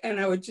book. And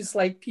I would just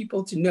like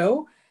people to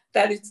know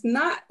that it's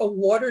not a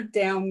watered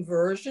down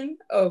version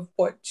of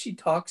what she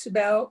talks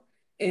about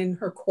in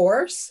her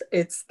course.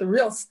 It's the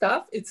real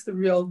stuff. It's the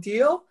real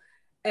deal.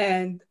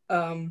 And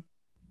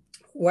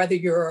whether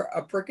you're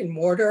a brick and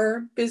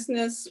mortar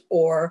business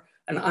or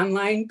an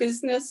online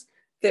business,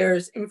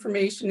 there's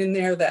information in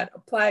there that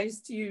applies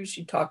to you.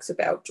 She talks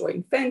about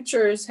joint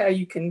ventures, how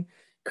you can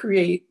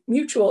create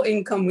mutual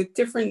income with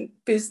different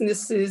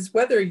businesses,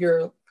 whether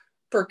you're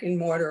brick and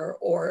mortar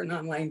or an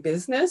online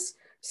business.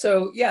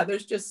 So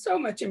there's just so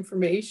much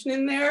information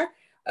in there.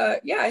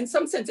 In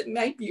some sense, it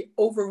might be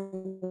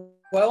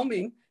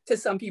overwhelming to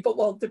some people.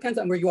 Well, it depends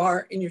on where you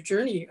are in your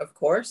journey, of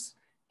course.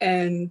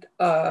 And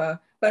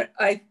but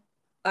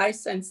I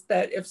sense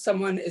that if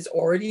someone is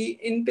already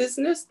in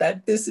business,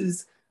 that this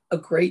is a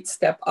great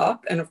step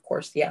up. And of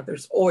course,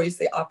 there's always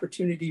the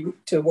opportunity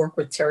to work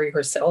with Terri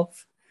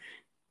herself.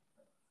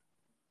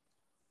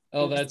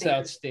 Oh, that's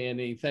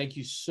outstanding. Thank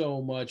you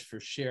so much for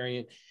sharing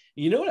it.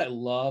 You know what I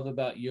love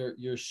about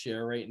your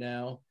share right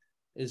now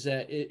is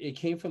that it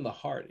came from the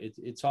heart.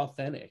 It's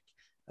authentic.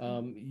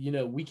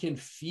 We can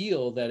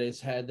feel that it's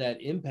had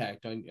that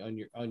impact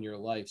on your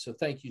life. So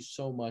thank you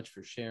so much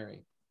for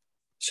sharing.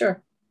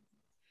 Sure.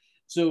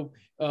 So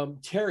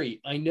Terri,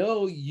 I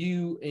know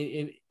you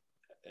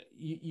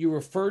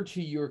refer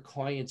to your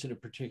clients in a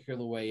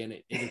particular way, and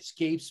it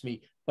escapes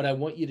me, but but I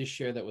want you to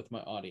share that with my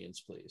audience,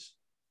 please.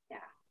 Yeah.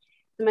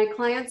 So my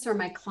clients are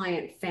my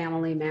client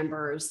family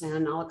members,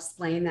 and I'll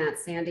explain that.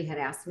 Sandy had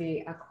asked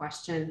me a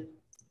question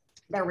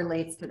that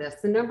relates to this.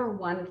 The number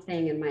one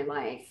thing in my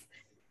life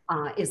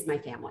is my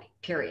family,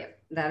 period.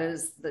 That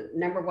is the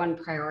number one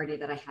priority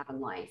that I have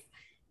in life.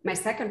 My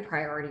second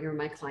priority are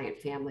my client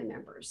family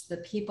members, the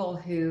people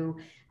who,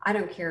 I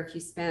don't care if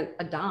you spent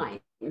a dime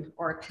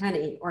or a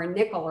penny or a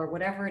nickel or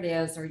whatever it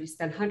is, or you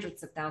spend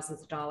hundreds of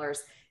thousands of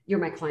dollars, you're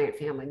my client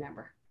family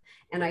member.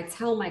 And I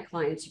tell my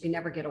clients, you can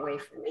never get away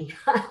from me.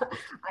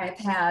 I've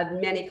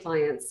had many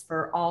clients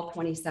for all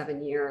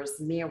 27 years.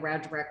 Mia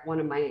Redrick, one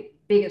of my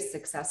biggest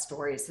success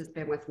stories, has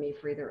been with me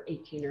for either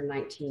 18 or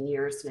 19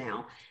 years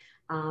now.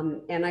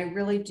 And I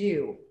really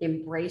do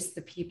embrace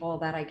the people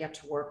that I get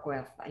to work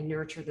with. I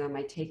nurture them,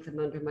 I take them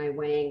under my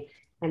wing,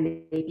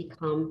 and they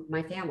become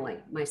my family,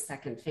 my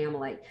second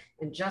family.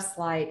 And just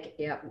like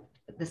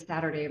this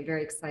Saturday, I'm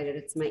very excited.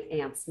 It's my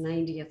aunt's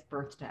 90th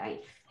birthday.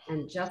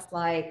 And just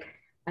like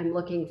I'm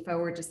looking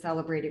forward to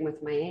celebrating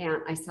with my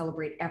aunt, I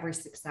celebrate every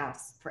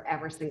success for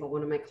every single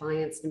one of my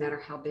clients, no matter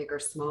how big or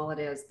small it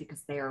is,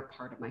 because they are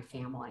part of my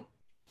family.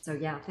 So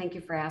yeah, thank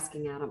you for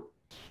asking, Adam.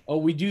 Oh,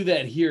 we do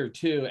that here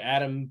too.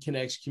 Adam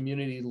Connects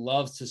community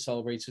loves to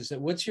celebrate. So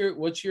what's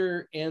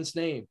your aunt's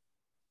name?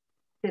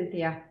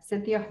 Cynthia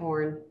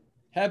Horn.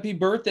 Happy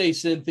birthday,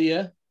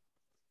 Cynthia.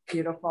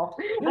 Beautiful.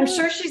 I'm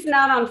sure she's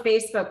not on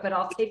Facebook, but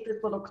I'll take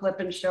this little clip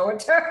and show it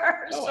to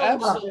her. Oh,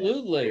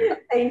 absolutely.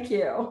 Thank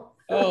you.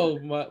 Oh,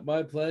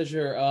 my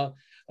pleasure.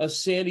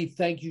 Sandy,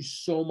 thank you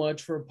so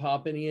much for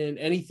popping in.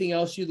 Anything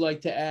else you'd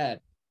like to add?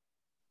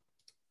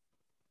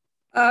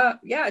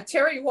 Yeah,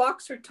 Terri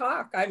walks her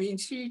talk. I mean,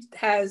 she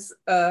has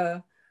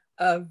a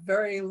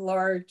very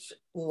large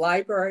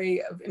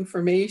library of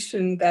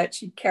information that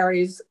she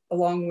carries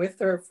along with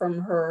her from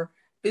her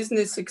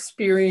business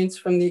experience,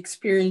 from the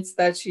experience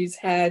that she's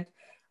had,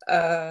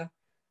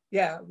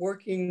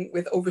 working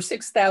with over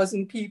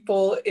 6,000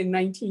 people in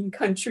 19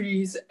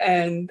 countries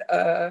and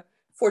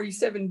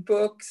 47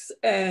 books.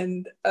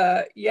 And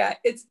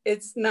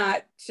it's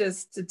not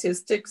just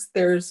statistics.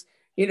 There's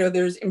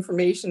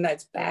information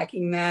that's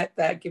backing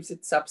that gives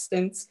it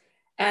substance.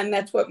 And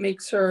that's what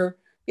makes her,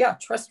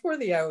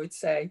 trustworthy, I would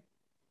say.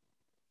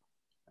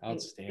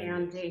 Outstanding.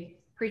 Thanks, Sandy.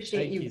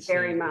 Appreciate you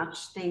very much.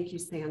 Thank you,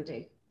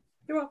 Sandy.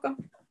 You're welcome.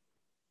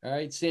 All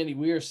right, Sandy,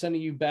 we are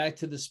sending you back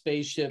to the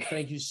spaceship.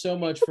 Thank you so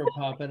much for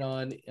popping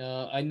on.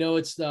 I know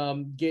it's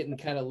getting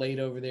kind of late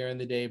over there in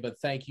the day, but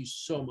thank you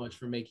so much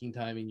for making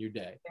time in your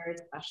day. Very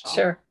special.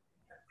 Sure.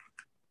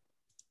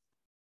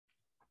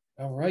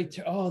 All right.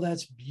 Oh,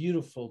 that's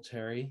beautiful,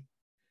 Terri.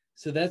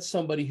 So that's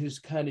somebody who's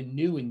kind of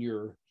new in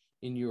your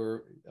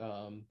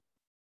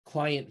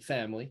client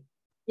family.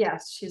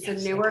 Yes, she's a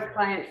newer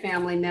client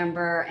family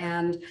member,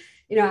 and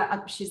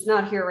she's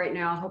not here right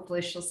now.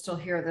 Hopefully she'll still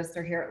hear this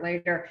or hear it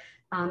later.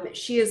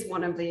 She is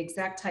one of the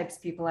exact types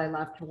of people I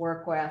love to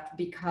work with,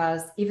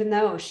 because even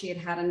though she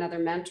had another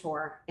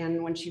mentor,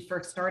 and when she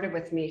first started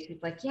with me,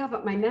 she's like, yeah,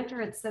 but my mentor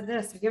had said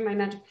this, you're my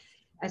mentor.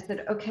 I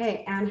said,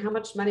 okay, and how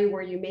much money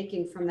were you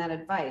making from that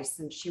advice?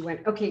 And she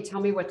went, okay,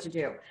 tell me what to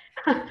do.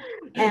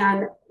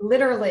 And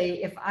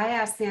literally, if I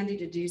ask Sandy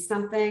to do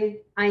something,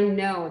 I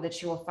know that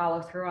she will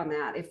follow through on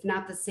that. If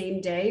not the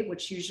same day,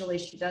 which usually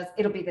she does,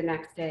 it'll be the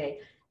next day.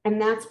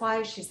 And that's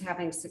why she's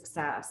having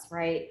success,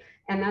 right?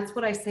 And that's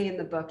what I say in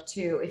the book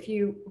too. If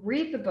you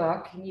read the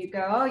book and you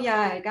go, oh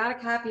yeah, I got a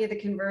copy of the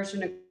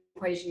conversion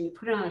equation, you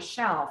put it on a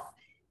shelf,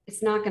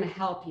 it's not going to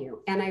help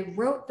you. And I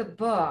wrote the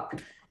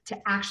book to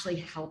actually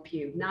help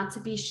you, not to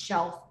be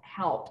shelf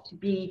help, to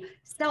be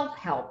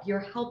self-help. You're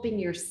helping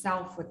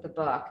yourself with the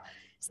book.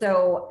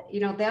 So,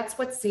 that's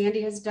what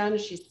Sandy has done.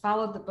 She's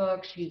followed the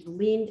book. She's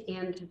leaned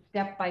into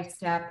step by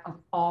step of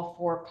all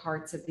four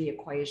parts of the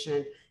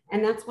equation.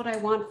 And that's what I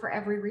want for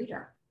every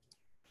reader.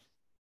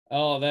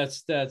 Oh,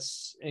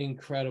 that's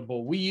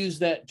incredible. We use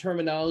that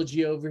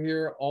terminology over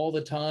here all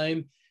the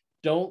time.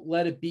 Don't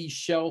let it be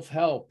shelf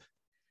help.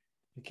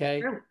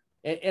 Okay. Sure.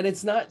 And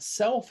it's not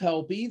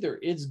self-help either.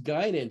 It's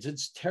guidance.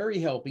 It's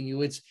Terri helping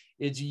you. It's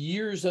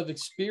years of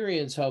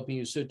experience helping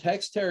you. So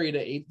text Terri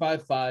to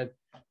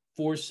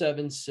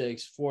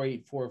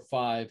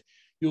 855-476-4845.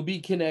 You'll be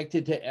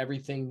connected to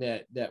everything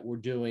that we're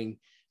doing.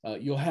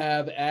 You'll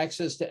have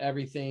access to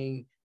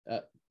everything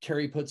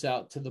Terri puts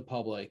out to the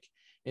public.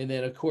 And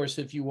then, of course,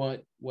 if you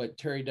want what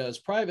Terri does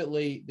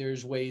privately,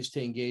 there's ways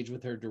to engage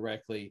with her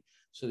directly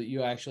so that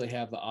you actually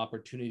have the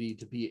opportunity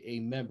to be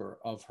a member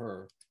of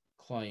her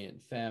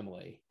client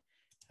family.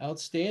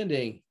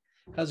 Outstanding.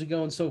 How's it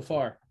going so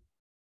far?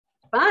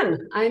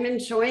 Fun. I'm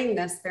enjoying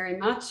this very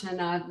much,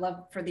 and I'd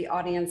love for the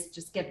audience to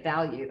just get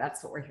value.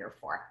 That's what we're here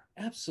for.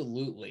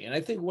 Absolutely. And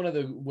I think one of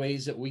the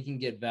ways that we can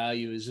get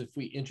value is if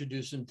we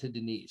introduce them to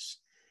Denise.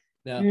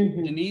 Now,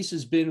 Denise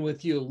has been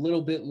with you a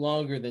little bit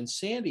longer than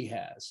Sandy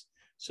has.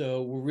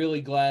 So we're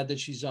really glad that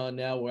she's on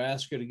now. We'll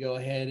ask her to go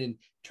ahead and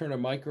turn her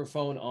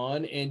microphone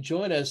on and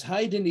join us.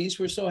 Hi, Denise.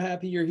 We're so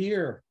happy you're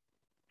here.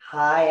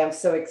 Hi, I'm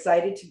so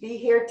excited to be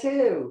here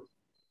too.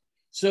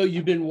 So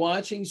you've been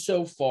watching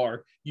so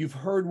far. You've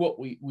heard what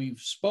we've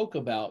spoke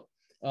about.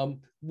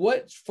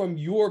 What, from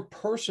your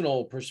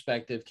personal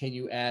perspective, can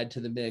you add to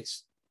the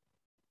mix?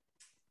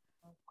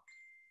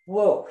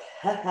 Whoa,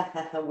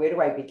 where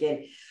do I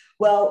begin?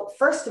 Well,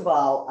 first of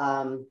all,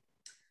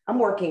 I'm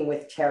working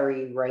with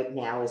Terri right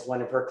now as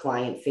one of her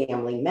client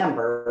family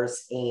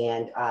members,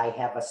 and I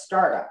have a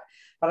startup,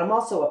 but I'm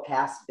also a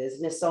past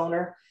business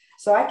owner.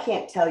 So I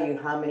can't tell you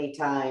how many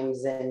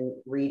times in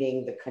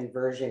reading the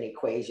conversion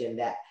equation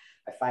that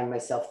I find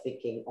myself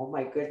thinking, oh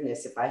my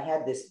goodness, if I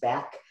had this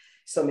back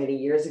so many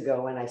years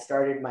ago when I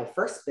started my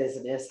first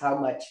business, how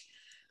much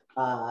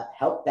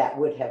help that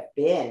would have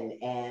been,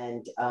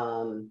 and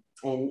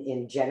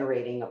in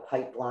generating a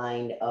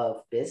pipeline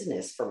of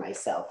business for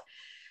myself.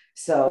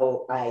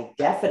 So I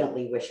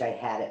definitely wish I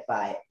had it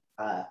by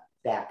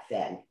back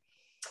then.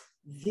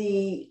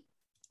 The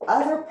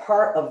other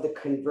part of the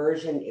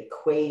conversion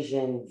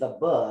equation, the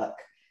book,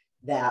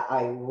 that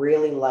I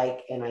really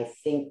like, and I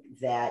think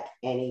that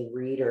any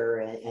reader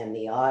and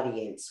the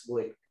audience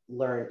would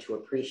learn to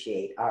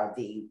appreciate, are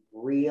the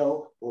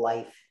real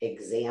life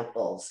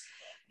examples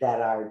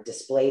that are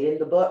displayed in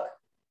the book,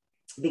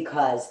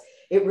 because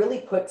it really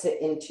puts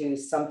it into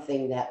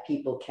something that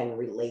people can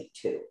relate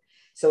to.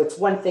 So it's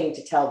one thing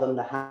to tell them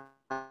the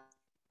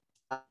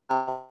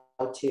how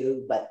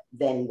to, but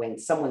then when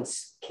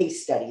someone's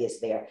case study is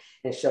there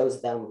and it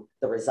shows them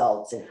the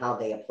results and how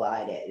they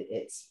applied it,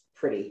 it's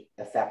pretty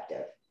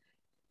effective.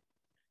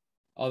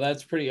 Oh,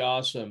 that's pretty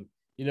awesome.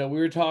 You know, we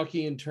were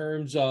talking in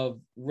terms of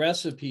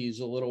recipes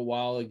a little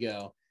while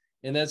ago,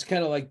 and that's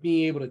kind of like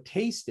being able to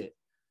taste it.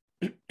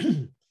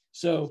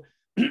 So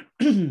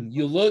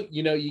you look,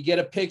 you know, you get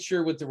a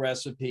picture with the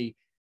recipe,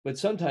 but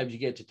sometimes you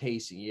get to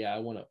tasting. Yeah, I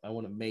want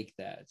to make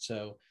that.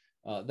 So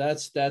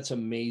that's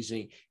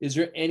amazing. Is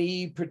there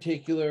any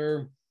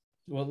particular,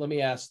 well, let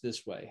me ask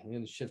this way. I'm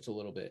going to shift a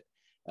little bit.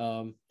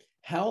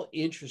 How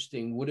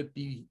interesting would it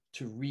be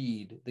to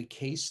read the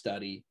case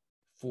study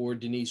for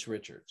Denise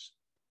Richards?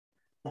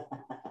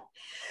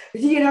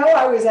 You know,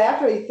 I was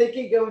actually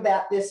thinking of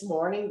that this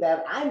morning,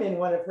 that I'm in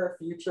one of her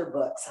future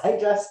books.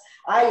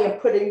 I am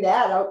putting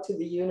that out to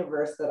the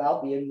universe, that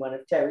I'll be in one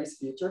of Terri's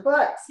future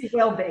books. You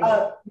will be.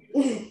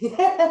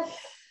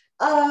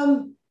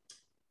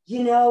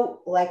 You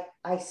know, like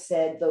I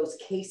said, those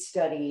case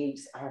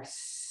studies are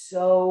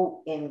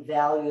so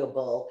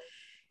invaluable,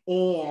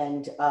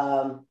 and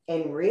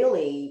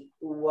really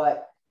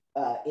what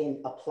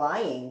in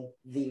applying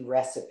the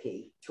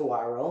recipe to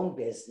our own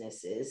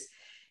businesses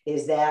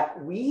is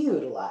that we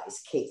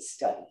utilize case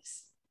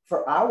studies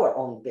for our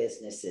own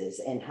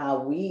businesses and how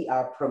we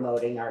are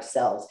promoting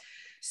ourselves.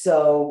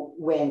 So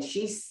when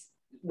she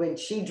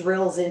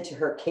drills into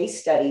her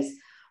case studies,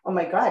 oh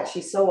my God,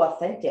 she's so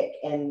authentic,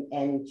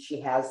 and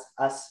she has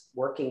us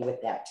working with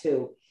that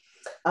too.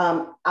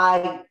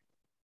 I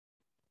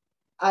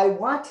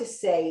want to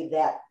say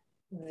that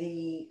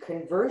the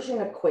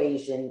conversion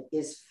equation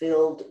is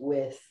filled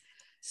with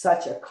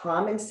such a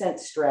common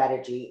sense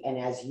strategy. And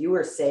as you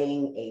were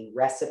saying, a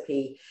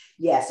recipe,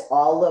 yes,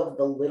 all of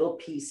the little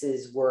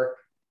pieces work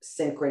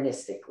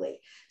synchronistically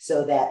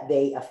so that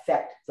they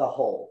affect the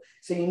whole.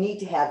 So you need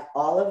to have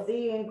all of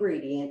the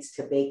ingredients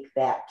to bake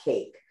that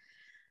cake.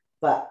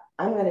 But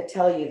I'm going to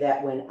tell you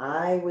that when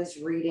I was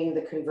reading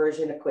the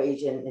conversion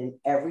equation, and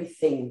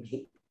everything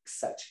makes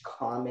such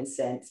common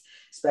sense,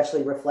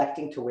 especially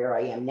reflecting to where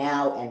I am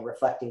now and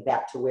reflecting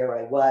back to where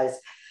I was,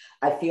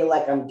 I feel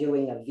like I'm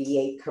doing a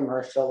V8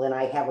 commercial and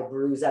I have a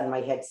bruise on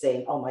my head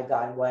saying, oh my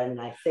God, why didn't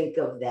I think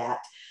of that?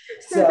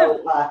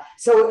 So,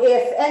 so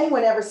if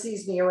anyone ever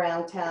sees me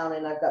around town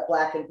and I've got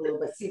black and blue,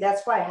 but see,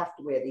 that's why I have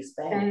to wear these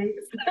bangs.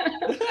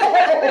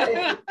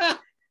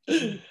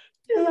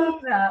 I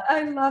love that.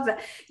 I love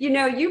that. You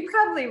know, you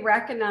probably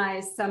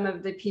recognize some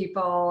of the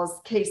people's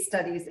case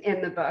studies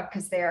in the book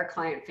because they are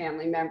client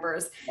family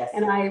members. Yes.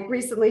 And I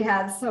recently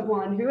had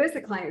someone who is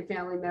a client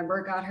family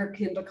member got her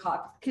Kindle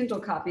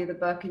copy of the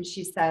book, and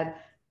she said,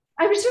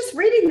 I was just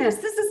reading this.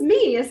 This is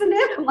me, isn't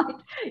it? I'm like,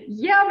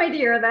 yeah, my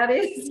dear, that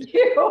is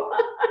you.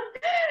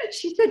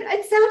 She said,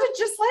 it sounded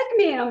just like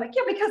me. And I'm like,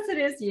 yeah, because it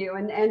is you.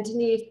 And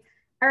Denise,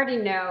 I already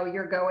know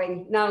you're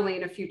going, not only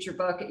in a future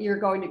book, you're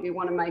going to be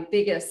one of my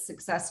biggest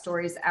success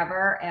stories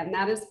ever. And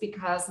that is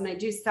because, and I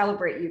do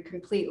celebrate you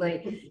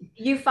completely,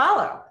 you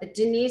follow.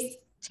 Denise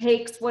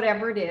takes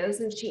whatever it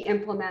is and she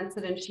implements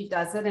it and she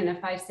does it. And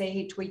if I say,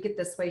 hey, tweak it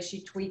this way,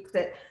 she tweaks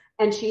it.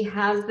 And she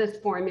has this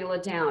formula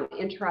down: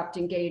 interrupt,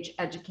 engage,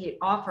 educate,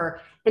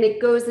 offer. And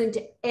it goes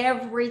into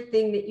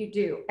everything that you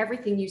do,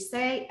 everything you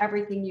say,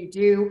 everything you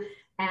do.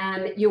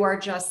 And you are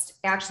just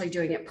actually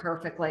doing it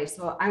perfectly.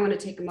 So I want to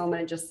take a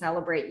moment and just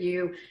celebrate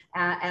you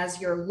as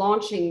you're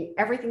launching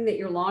everything that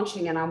you're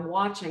launching. And I'm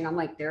watching, I'm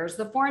like, there's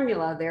the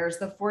formula. There's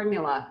the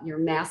formula. You're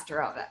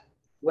master of it.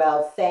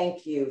 Well,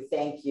 thank you.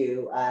 Thank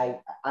you. I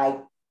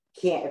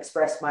can't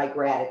express my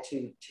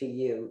gratitude to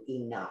you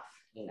enough,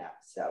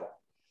 So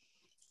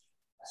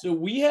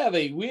we have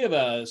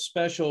a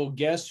special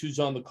guest who's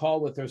on the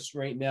call with us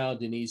right now,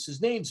 Denise. His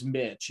name's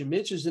Mitch, and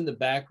Mitch is in the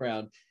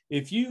background.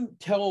 If you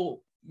tell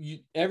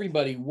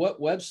everybody what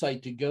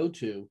website to go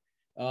to.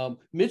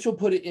 Mitch will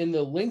put it in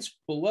the links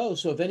below.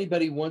 So if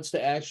anybody wants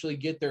to actually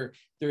get their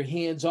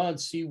hands on,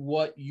 see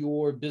what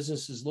your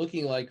business is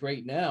looking like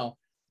right now,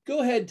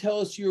 go ahead, tell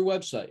us your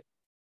website.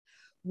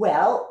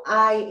 Well,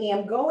 I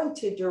am going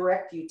to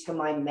direct you to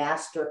my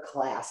master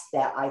class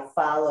that I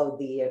follow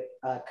the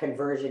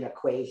conversion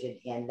equation,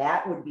 and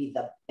that would be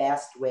the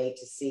best way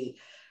to see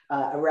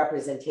a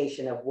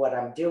representation of what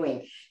I'm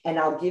doing. And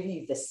I'll give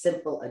you the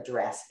simple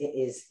address. It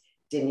is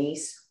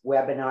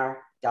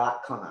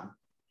denisewebinar.com.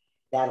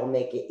 That'll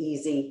make it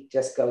easy.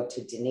 Just go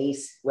to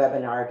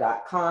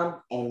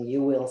denisewebinar.com and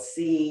you will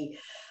see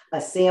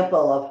a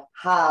sample of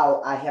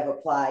how I have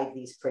applied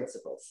these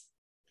principles.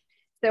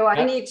 So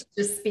I need to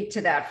just speak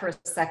to that for a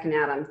second,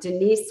 Adam.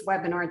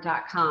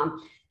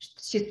 denisewebinar.com.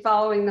 She's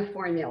following the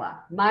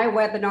formula. My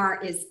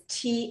webinar is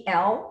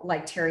TL,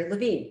 like Terri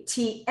Levine,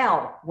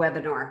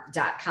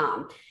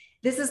 tlwebinar.com.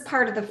 This is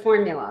part of the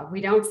formula.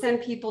 We don't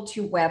send people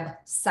to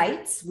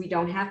websites. We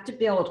don't have to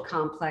build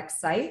complex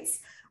sites.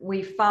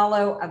 We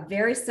follow a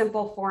very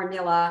simple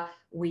formula.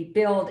 We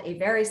build a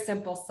very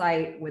simple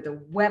site with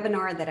a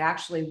webinar that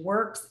actually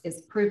works,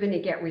 is proven to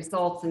get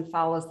results, and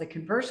follows the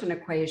conversion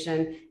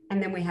equation.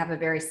 And then we have a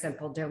very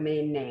simple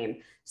domain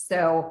name.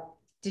 So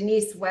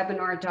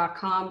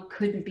denisewebinar.com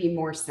couldn't be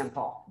more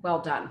simple. Well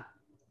done.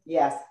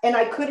 Yes. And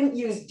I couldn't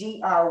use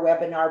DR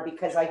webinar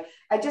because I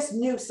just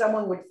knew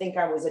someone would think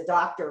I was a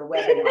doctor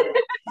webinar.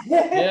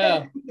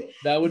 Yeah,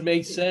 that would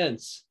make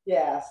sense.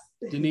 Yes.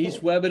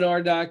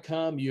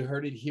 denisewebinar.com. You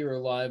heard it here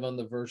live on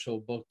the virtual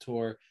book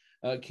tour.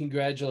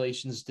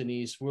 Congratulations,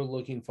 Denise. We're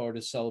looking forward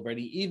to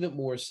celebrating even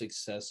more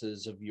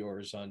successes of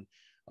yours on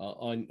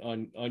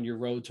your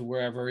road to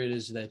wherever it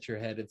is that you're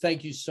headed.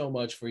 Thank you so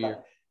much for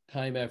your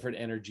time, effort,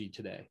 energy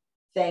today.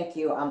 Thank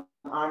you. I'm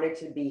honored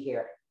to be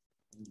here.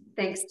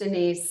 Thanks,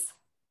 Denise.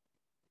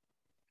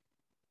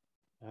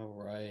 All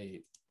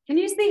right. Can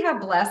you see how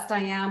blessed I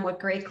am? What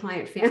great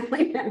client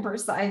family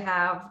members I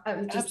have.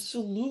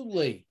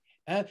 Absolutely.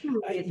 I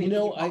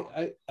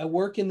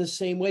work in the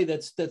same way.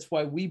 That's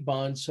why we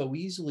bond so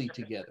easily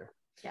together.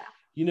 Yeah.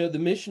 You know, the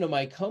mission of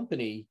my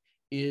company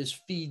is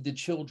feed the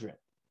children.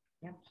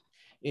 Yeah.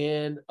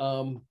 And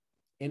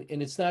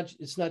it's not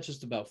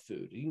just about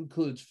food. It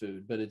includes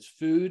food, but it's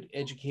food,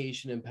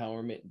 education,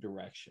 empowerment, and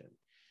direction.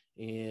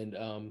 And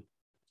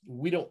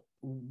we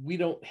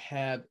don't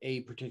have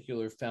a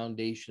particular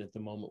foundation at the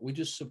moment. We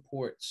just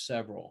support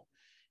several.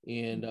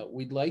 And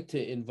we'd like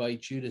to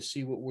invite you to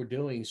see what we're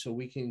doing so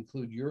we can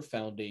include your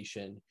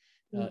foundation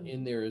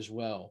in there as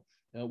well.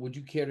 Would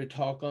you care to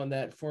talk on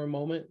that for a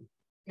moment?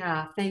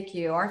 Yeah, thank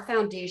you. Our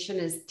foundation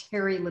is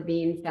Terri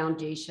Levine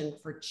Foundation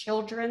for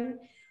Children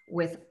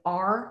with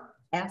rsd.org.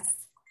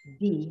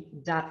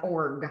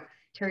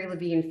 Terri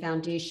Levine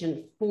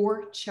Foundation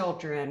for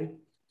Children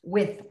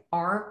with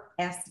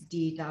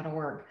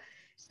rsd.org.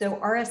 So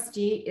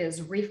RSD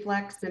is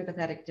reflex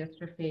sympathetic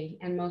dystrophy,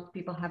 and most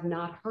people have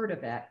not heard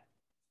of it.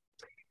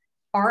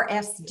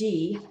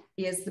 RSD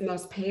is the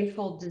most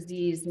painful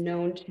disease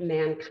known to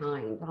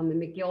mankind. On the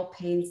McGill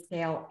pain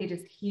scale, it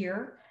is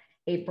here.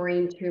 A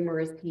brain tumor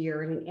is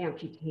here, and an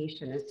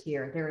amputation is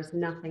here. There is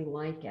nothing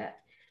like it.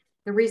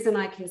 The reason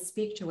I can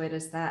speak to it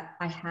is that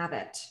I have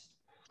it.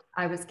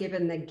 I was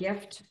given the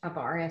gift of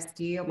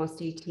RSD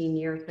almost 18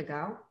 years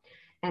ago,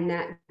 and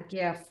that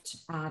gift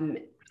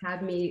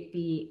had me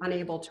be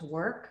unable to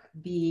work,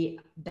 be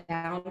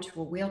bound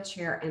to a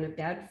wheelchair and a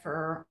bed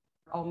for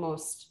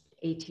almost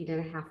 18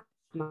 and a half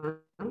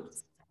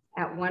months.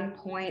 At one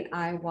point,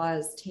 I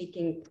was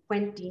taking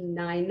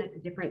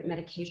 29 different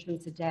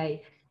medications a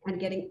day and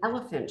getting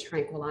elephant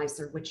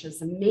tranquilizer, which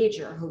is a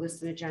major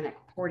hallucinogenic,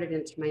 poured it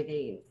into my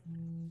veins.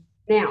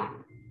 Now,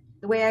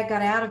 the way I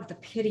got out of the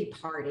pity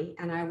party,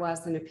 and I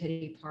was in a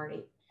pity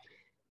party,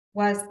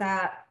 was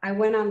that I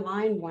went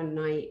online one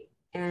night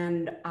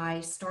and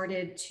I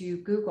started to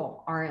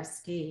Google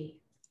RSD.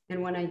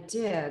 And when I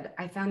did,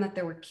 I found that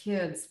there were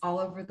kids all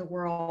over the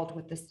world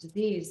with this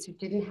disease who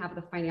didn't have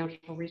the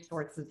financial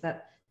resources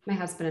that my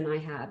husband and I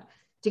had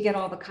to get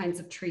all the kinds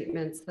of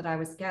treatments that I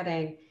was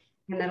getting,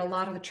 and that a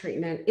lot of the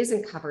treatment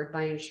isn't covered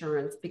by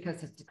insurance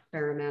because it's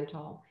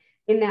experimental.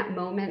 In that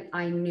moment,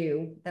 I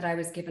knew that I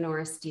was given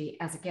RSD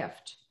as a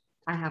gift.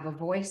 I have a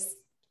voice,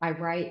 I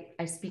write,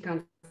 I speak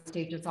on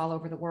stages all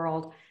over the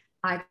world.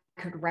 I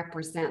could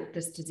represent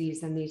this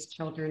disease and these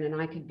children, and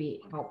I could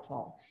be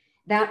helpful.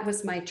 That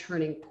was my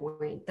turning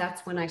point.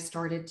 That's when I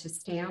started to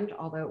stand,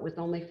 although it was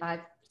only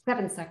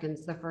 7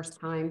 seconds the first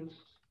time.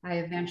 I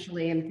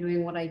eventually am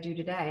doing what I do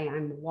today.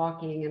 I'm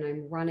walking and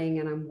I'm running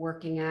and I'm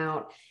working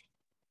out.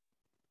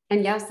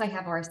 And yes, I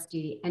have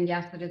RSD, and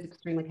yes, it is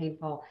extremely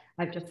painful.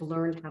 I've just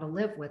learned how to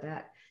live with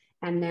it.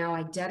 And now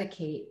I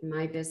dedicate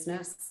my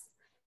business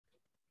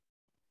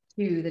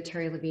to the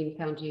Terri Levine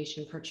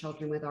Foundation for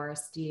Children with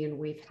RSD, and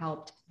we've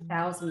helped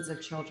thousands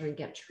of children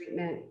get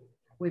treatment.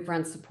 We've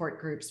run support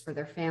groups for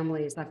their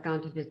families. I've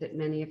gone to visit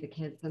many of the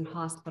kids in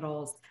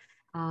hospitals.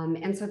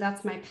 And so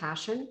that's my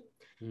passion.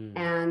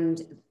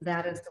 And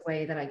that is the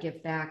way that I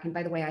give back. And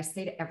by the way, I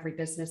say to every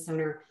business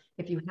owner,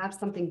 If you have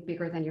something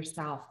bigger than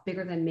yourself,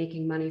 bigger than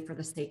making money for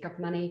the sake of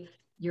money,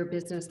 your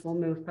business will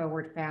move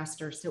forward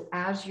faster. So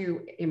as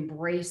you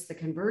embrace the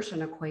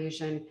conversion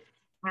equation,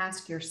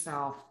 ask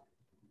yourself,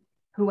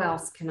 who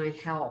else can I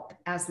help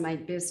as my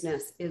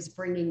business is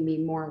bringing me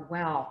more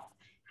wealth?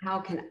 How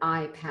can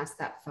I pass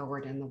that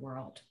forward in the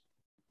world?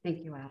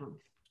 Thank you, Adam.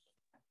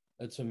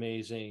 That's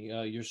amazing.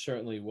 You're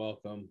certainly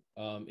welcome.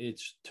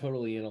 It's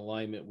totally in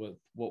alignment with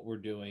what we're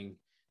doing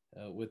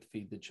with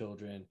Feed the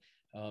Children.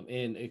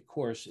 And of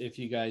course, if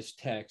you guys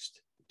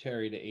text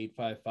Terri to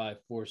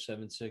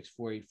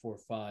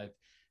 855-476-4845,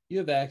 you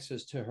have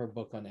access to her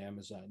book on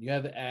Amazon. You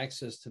have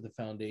access to the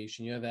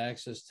foundation. You have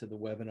access to the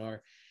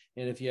webinar.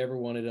 And if you ever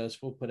wanted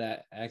us, we'll put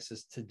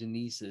access to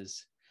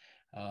Denise's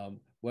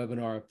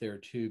webinar up there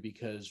too,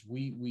 because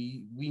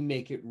we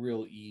make it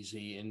real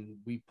easy and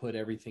we put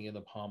everything in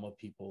the palm of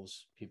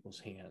people's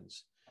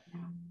hands.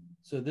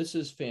 So this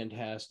is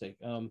fantastic.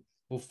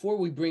 Before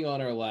we bring on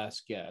our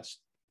last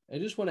guest, I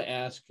just want to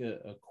ask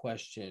a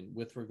question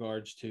with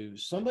regards to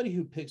somebody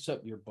who picks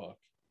up your book.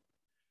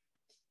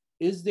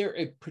 Is there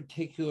a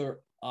particular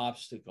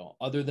obstacle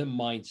other than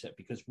mindset?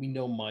 Because we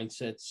know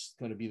mindset's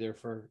going to be there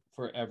for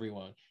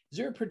everyone. Is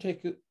there a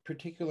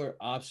particular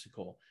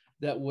obstacle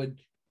that would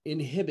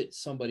inhibit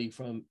somebody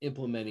from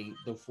implementing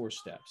the 4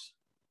 steps?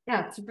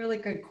 Yeah, it's a really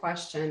good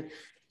question.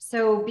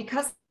 So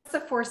because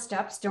the 4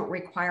 steps don't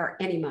require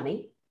any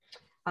money,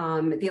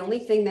 the only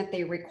thing that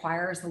they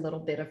require is a little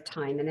bit of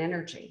time and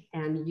energy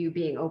and you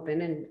being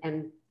open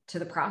and to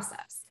the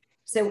process.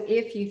 So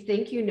if you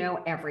think you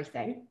know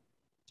everything,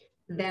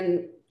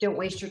 then don't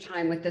waste your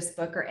time with this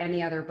book or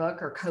any other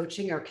book or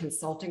coaching or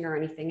consulting or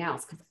anything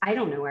else, because I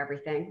don't know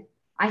everything.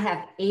 I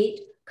have 8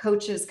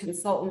 coaches,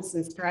 consultants,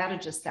 and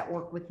strategists that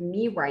work with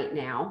me right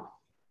now,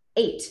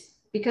 8,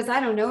 because I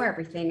don't know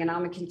everything and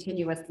I'm a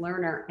continuous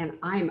learner and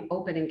I'm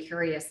open and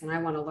curious and I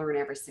want to learn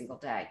every single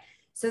day.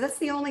 So that's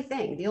the only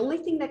thing. The only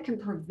thing that can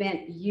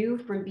prevent you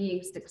from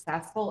being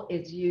successful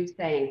is you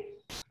saying,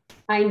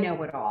 I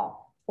know it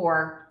all,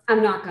 or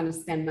I'm not going to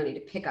spend money to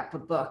pick up a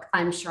book.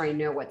 I'm sure I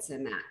know what's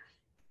in that.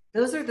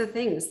 Those are the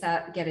things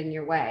that get in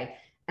your way.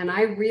 And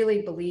I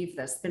really believe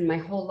this, been my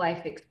whole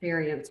life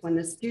experience. When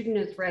the student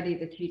is ready,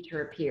 the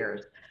teacher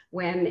appears.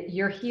 When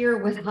you're here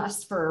with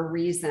us for a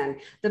reason,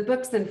 the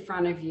book's in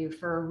front of you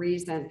for a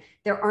reason.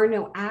 There are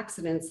no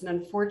accidents. And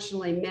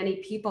unfortunately, many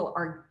people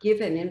are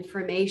given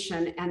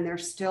information and they're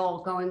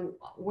still going,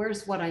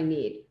 where's what I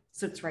need?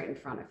 So it's right in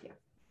front of you.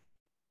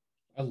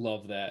 I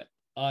love that.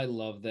 I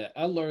love that.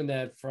 I learned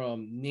that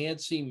from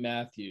Nancy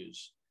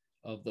Matthews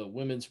of the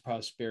Women's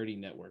Prosperity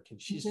Network.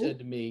 And she said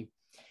to me,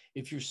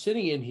 if you're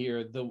sitting in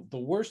here, the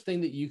worst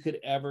thing that you could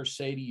ever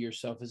say to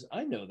yourself is,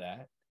 I know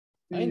that.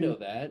 I know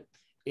that.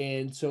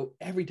 And so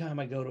every time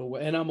I go to,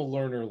 and I'm a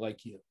learner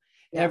like you,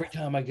 every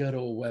time I go to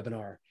a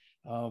webinar,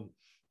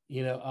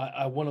 you know,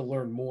 I want to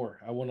learn more.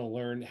 I want to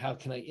learn how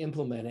can I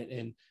implement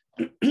it.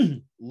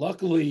 And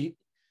luckily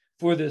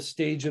for the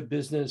stage of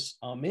business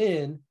I'm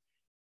in,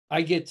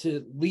 I get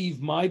to leave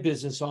my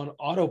business on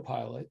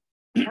autopilot.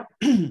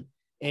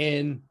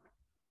 And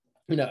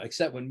you know,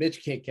 except when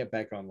Mitch can't get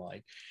back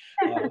online,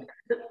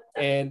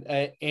 and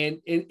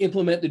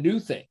implement the new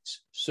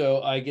things.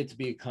 So I get to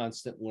be a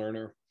constant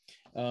learner.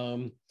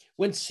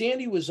 When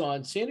Sandy was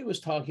on, Sandy was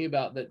talking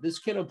about that this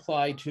can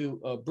apply to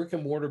a brick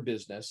and mortar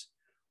business,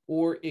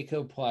 or it can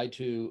apply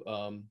to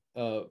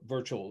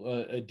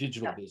a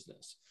digital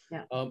business.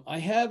 Yeah. I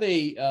have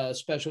a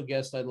special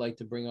guest I'd like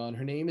to bring on.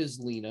 Her name is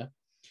Lena,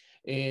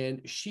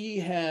 and she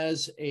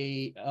has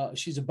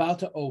she's about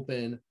to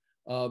open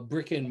a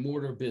brick and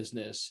mortar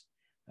business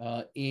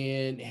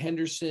in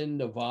Henderson,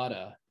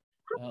 Nevada.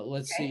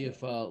 Let's see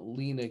if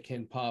Lena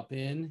can pop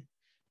in.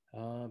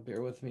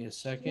 Bear with me a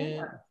second.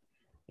 Sure.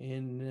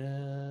 And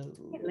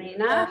hey,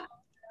 Lena,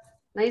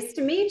 nice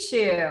to meet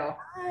you.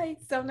 Hi,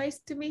 so nice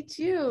to meet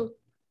you.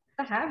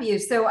 To have you.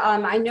 So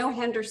I know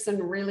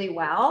Henderson really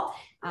well.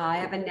 I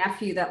have a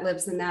nephew that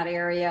lives in that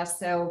area.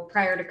 So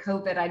prior to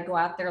COVID, I'd go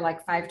out there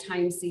like 5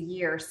 times a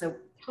year. So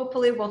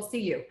hopefully we'll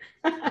see you.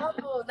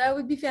 Oh, that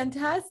would be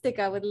fantastic.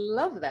 I would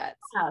love that.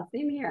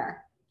 Same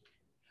here.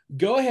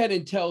 Go ahead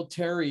and tell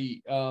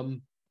Terri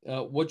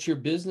what your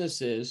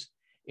business is,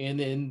 and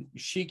then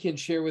she can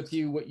share with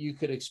you what you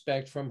could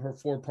expect from her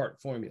 4-part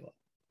formula.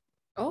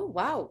 Oh,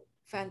 wow.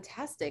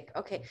 Fantastic.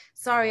 Okay.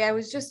 Sorry, I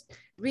was just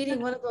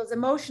reading one of those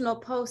emotional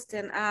posts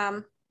and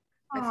I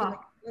feel like a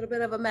little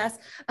bit of a mess.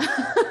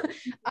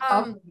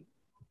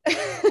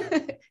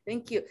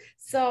 Thank you.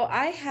 So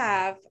I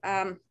have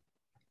an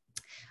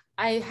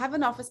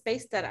office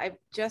space that I've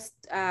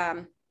just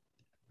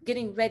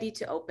getting ready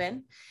to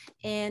open,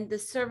 and the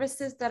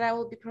services that I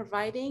will be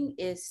providing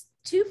is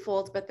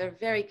twofold, but they're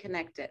very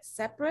connected,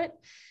 separate.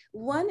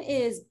 One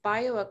is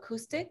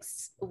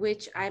bioacoustics,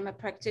 which I'm a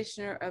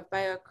practitioner of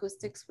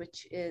bioacoustics,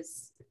 which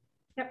is,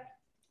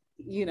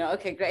 you know,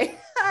 okay, great.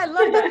 I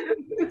love that.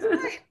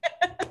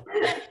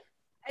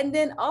 And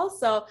then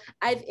also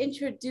I've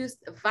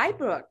introduced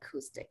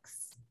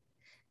vibroacoustics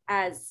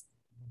as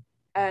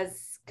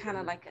kind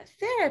of like a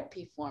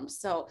therapy form.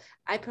 So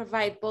I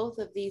provide both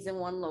of these in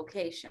one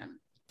location.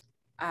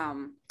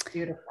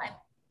 Beautiful.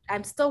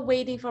 I'm still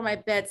waiting for my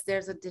beds.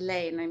 There's a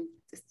delay, and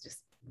it's just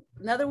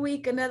another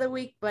week,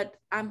 but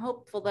I'm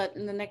hopeful that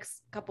in the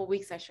next couple of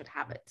weeks I should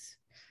have it.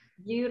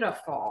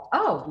 Beautiful.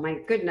 Oh my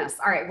goodness.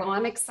 All right. Well,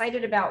 I'm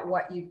excited about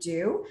what you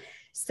do.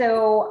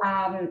 So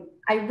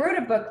I wrote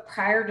a book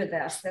prior to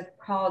this that's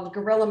called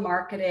Guerrilla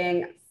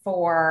Marketing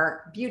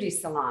for Beauty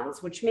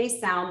Salons, which may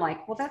sound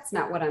like, well, that's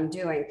not what I'm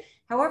doing.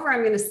 However,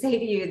 I'm going to say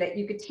to you that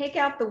you could take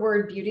out the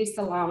word beauty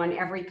salon on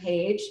every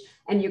page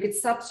and you could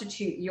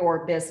substitute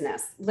your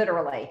business,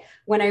 literally.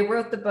 When I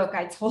wrote the book,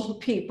 I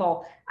told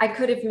people I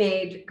could have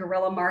made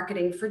guerrilla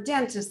marketing for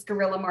dentists,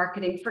 guerrilla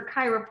marketing for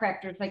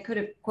chiropractors. I could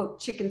have, quote,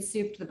 chicken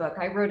souped the book.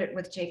 I wrote it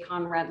with J.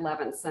 Conrad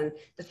Levinson,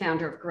 the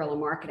founder of Guerrilla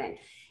Marketing.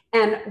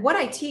 And what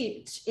I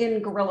teach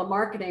in guerrilla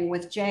marketing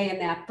with Jay in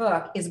that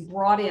book is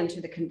brought into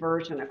the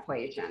conversion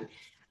equation,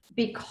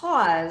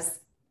 because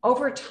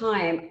over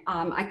time,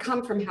 I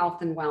come from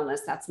health and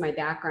wellness. That's my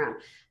background.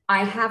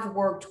 I have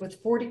worked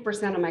with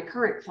 40% of my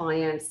current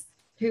clients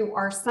who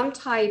are some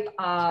type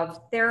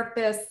of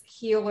therapists,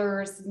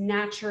 healers,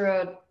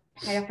 naturopathic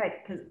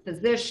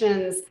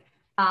physicians.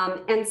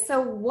 And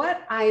so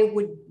what I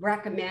would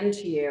recommend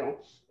to you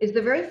is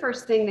the very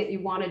first thing that you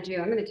want to do,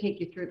 I'm going to take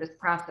you through this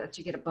process,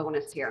 you get a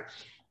bonus here,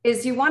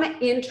 is you want to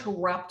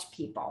interrupt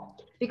people,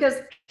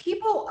 because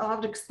people, I'll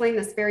have to explain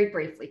this very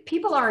briefly,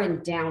 people are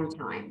in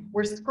downtime.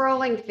 We're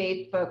scrolling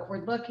Facebook,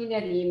 we're looking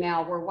at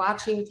email, we're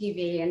watching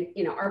TV,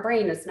 and our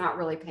brain is not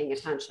really paying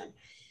attention.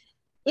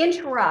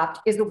 Interrupt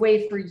is a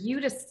way for you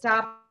to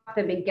stop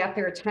them and get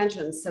their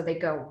attention so they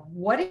go,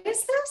 what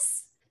is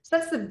this? So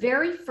that's the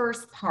very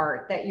first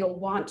part that you'll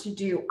want to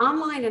do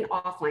online and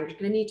offline. You're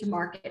going to need to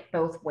market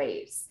both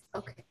ways.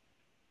 Okay.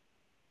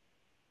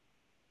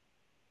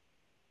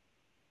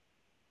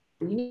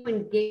 You need to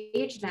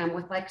engage them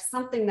with like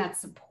something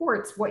that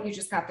supports what you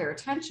just got their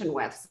attention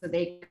with. So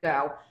they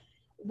go,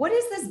 what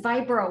is this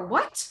vibro?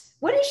 What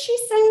is she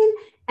saying?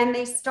 And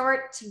they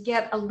start to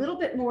get a little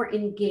bit more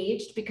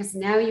engaged because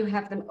now you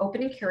have them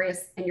open and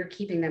curious and you're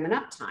keeping them in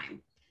uptime.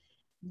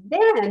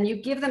 Then you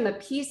give them a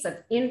piece of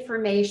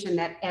information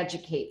that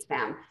educates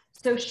them.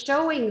 So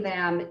showing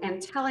them and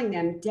telling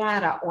them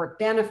data or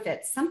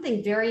benefits,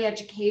 something very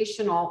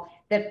educational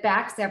that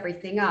backs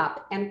everything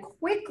up. And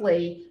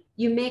quickly,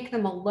 you make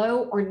them a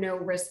low or no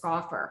risk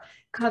offer.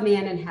 Come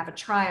in and have a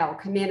trial,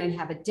 come in and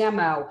have a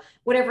demo,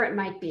 whatever it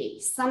might be.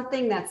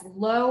 Something that's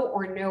low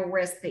or no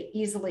risk they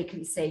easily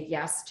can say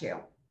yes to.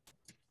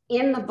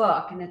 In the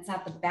book, and it's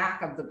at the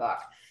back of the book,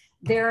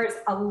 there's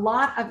a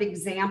lot of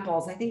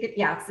examples. I think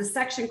it's the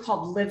section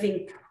called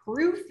Living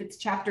Proof. It's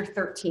chapter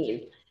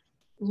 13.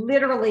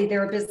 Literally,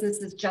 there are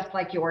businesses just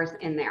like yours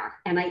in there.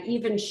 And I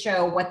even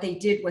show what they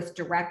did with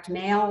direct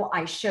mail.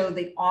 I show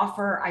the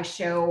offer. I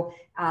show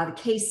the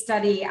case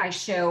study. I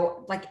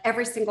show like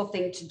every single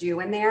thing to do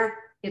in there.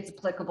 It's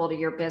applicable to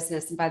your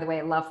business. And by the way,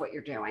 I love what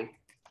you're doing.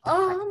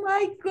 Oh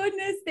my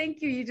goodness.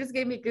 Thank you. You just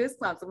gave me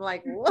goosebumps. I'm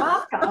like,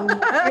 what? Welcome.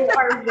 You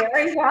are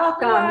very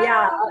welcome. Wow.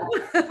 Yeah.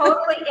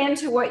 Totally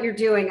into what you're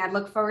doing. I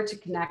look forward to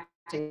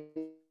connecting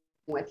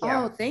with you.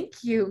 Oh,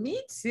 thank you. Me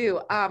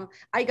too.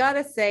 I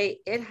gotta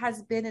say, it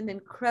has been an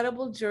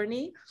incredible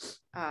journey.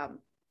 Kind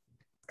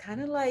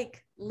of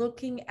like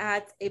looking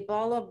at a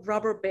ball of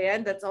rubber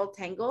band that's all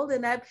tangled,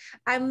 and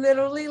I'm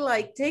literally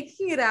like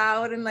taking it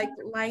out and like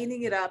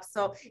lining it up.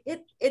 So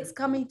it's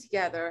coming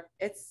together.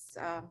 It's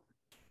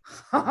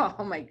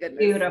oh my goodness.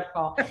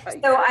 Beautiful.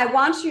 So I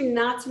want you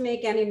not to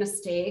make any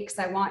mistakes.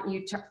 I want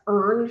you to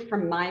earn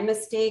from my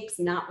mistakes,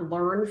 not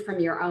learn from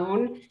your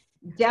own.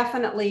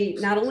 Definitely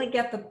not only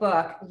get the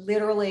book,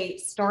 literally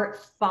start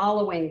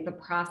following the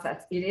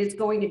process. It is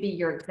going to be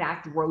your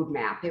exact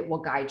roadmap. It will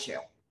guide you.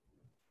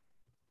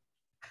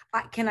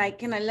 Can I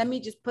let me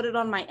just put it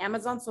on my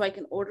Amazon so I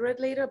can order it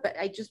later, but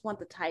I just want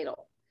the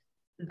title.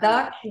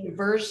 The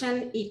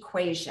Conversion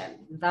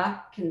Equation. The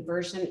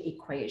Conversion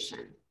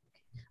Equation.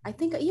 I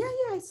think, yeah,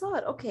 I saw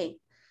it. Okay.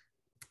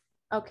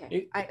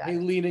 Hey, I got hey,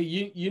 it. Lena,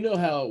 you know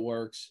how it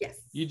works. Yes.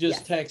 You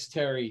just text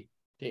Terri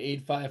to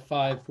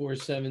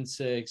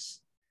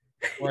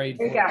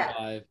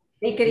 855-476-4845.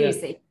 Make it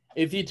easy.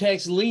 If you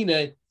text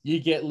Lena, you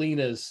get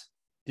Lena's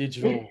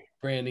digital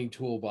branding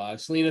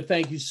toolbox. Lena,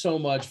 thank you so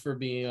much for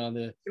being on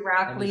the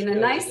Rock, Lena.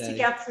 Nice to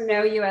get to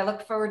know you. I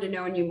look forward to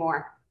knowing you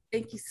more.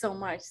 Thank you so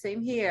much.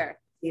 Same here.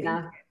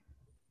 Lena.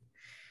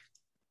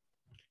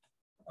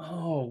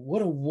 Oh,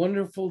 what a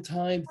wonderful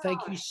time.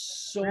 Thank you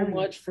so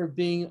much for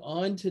being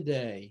on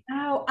today.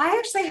 Oh, I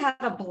actually had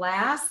a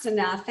blast. And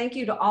thank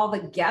you to all the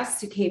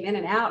guests who came in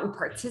and out and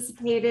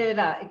participated.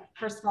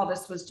 First of all,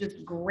 this was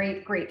just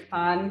great, great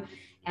fun.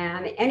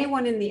 And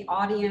anyone in the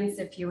audience,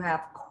 if you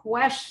have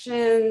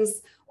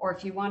questions or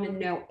if you want to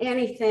know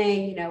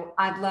anything,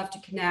 I'd love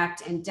to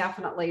connect, and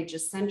definitely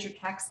just send your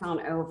text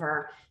on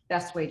over.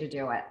 Best way to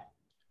do it.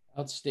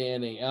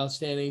 Outstanding.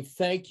 Outstanding.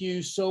 Thank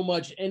you so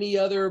much. Any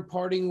other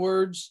parting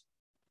words?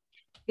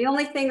 The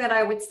only thing that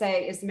I would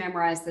say is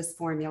memorize this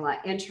formula: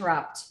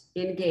 interrupt,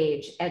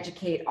 engage,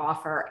 educate,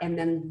 offer, and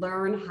then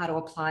learn how to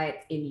apply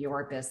it in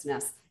your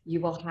business.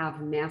 You will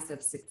have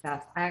massive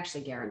success. I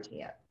actually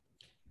guarantee it.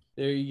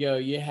 There you go.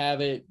 You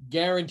have it.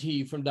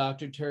 Guarantee from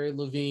Dr. Terri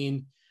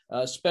Levine,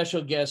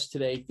 special guest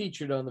today,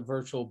 featured on the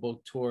virtual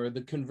book tour,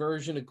 The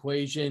Conversion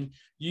Equation.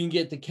 You can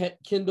get the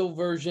Kindle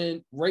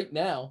version right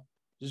now.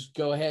 Just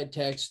go ahead,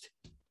 text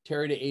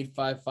Terri to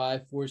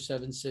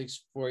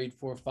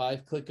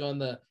 855-476-4845. Click on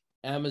the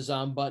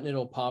Amazon button.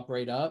 It'll pop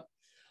right up.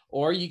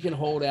 Or you can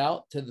hold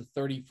out to the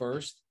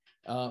 31st.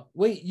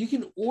 Wait, you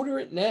can order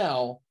it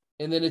now,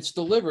 and then it's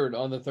delivered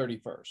on the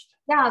 31st.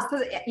 Yeah,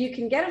 so you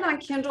can get it on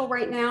Kindle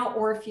right now,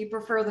 or if you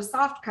prefer the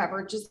soft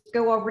cover, just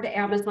go over to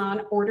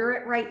Amazon, order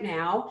it right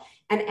now,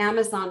 and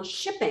Amazon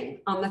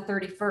shipping on the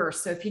 31st.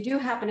 So if you do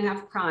happen to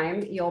have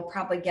Prime, you'll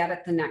probably get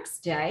it the next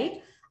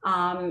day.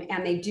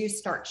 And they do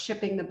start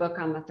shipping the book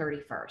on the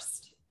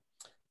 31st.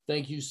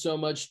 Thank you so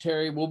much,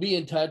 Terri. We'll be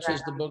in touch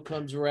as the book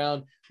comes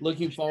around.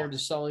 Looking forward to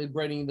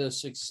celebrating the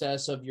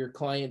success of your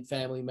client,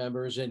 family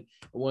members, and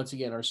once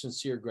again, our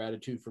sincere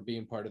gratitude for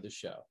being part of the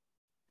show.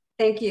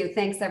 Thank you.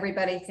 Thanks,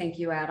 everybody. Thank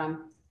you,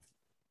 Adam.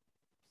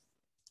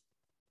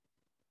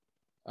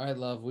 All right,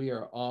 love, we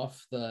are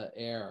off the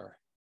air.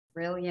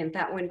 Brilliant.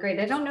 That went great.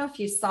 I don't know if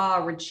you saw,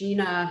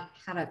 Regina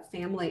had a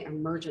family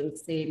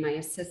emergency. My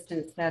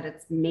assistant said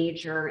it's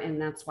major, and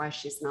that's why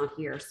she's not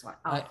here. So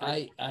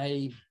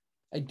I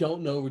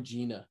don't know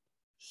Regina.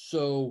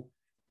 So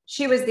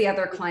she was the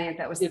other client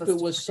that was. If it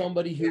was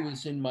somebody who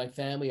was in my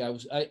family,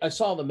 I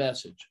saw the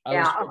message. I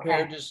was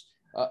prepared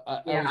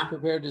I was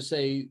prepared to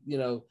say, you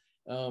know,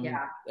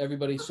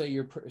 everybody say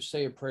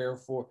a prayer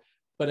for,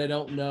 but I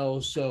don't know.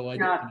 So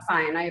it's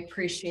fine. I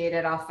appreciate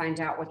it. I'll find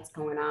out what's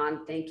going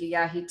on. Thank you.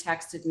 Yeah, he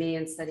texted me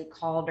and said he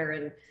called her,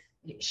 and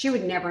she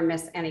would never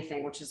miss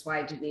anything, which is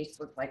why Denise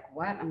was like,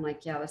 what? I'm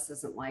like, yeah, this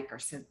isn't like her.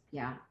 So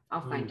yeah,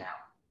 I'll find out.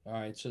 All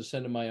right. So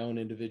send in my own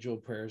individual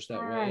prayers that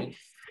way. Right.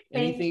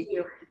 Anything, Thank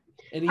you.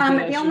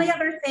 Anything the only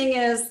other thing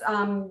is,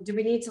 do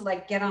we need to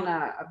like get on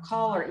a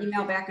call or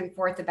email back and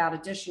forth about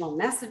additional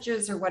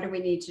messages, or what do we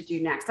need to do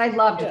next? I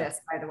loved this,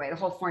 by the way. The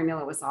whole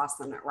formula was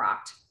awesome. It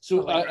rocked.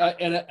 So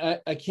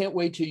I can't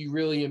wait till you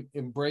really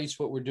embrace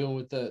what we're doing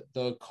with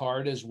the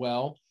card as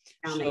well.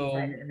 So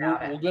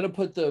we're going to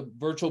put the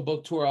virtual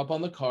book tour up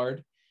on the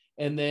card,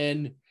 and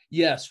then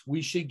yes,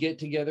 we should get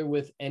together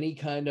with any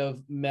kind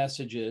of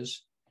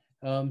messages.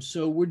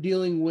 So we're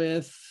dealing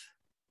with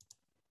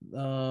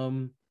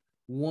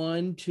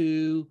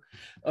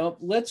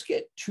let's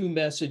get 2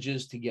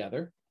 messages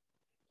together,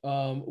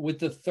 with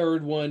the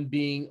third one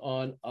being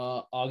on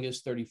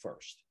August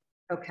 31st.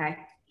 Okay.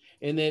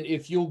 And then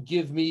if you'll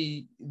give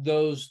me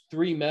those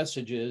 3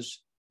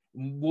 messages,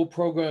 we'll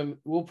program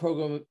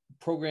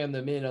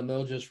them in, and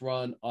they'll just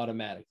run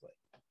automatically.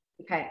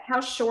 Okay. How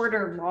short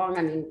or long?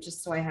 I mean,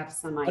 just so I have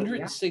some idea.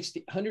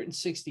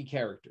 160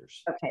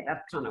 characters. Okay.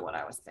 That's kind of what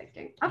I was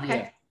thinking. Okay.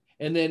 Yeah.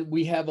 And then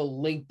we have a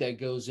link that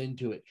goes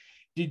into it.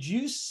 Did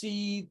you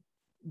see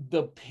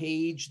the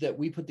page that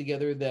we put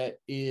together that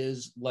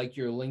is like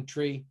your link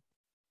tree?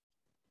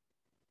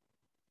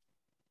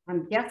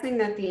 I'm guessing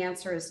that the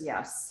answer is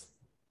yes.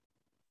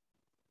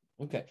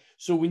 Okay.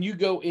 So when you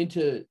go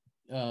into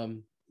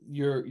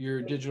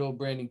your digital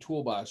branding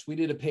toolbox, we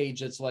did a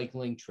page that's like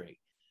Linktree.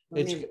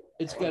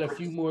 It's got a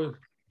few more.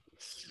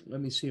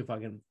 Let me see if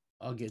I'll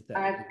get that.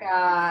 I've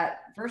got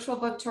virtual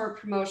book tour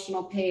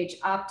promotional page,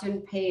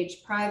 opt-in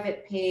page,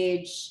 private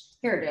page.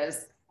 Here it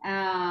is.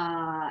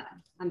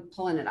 I'm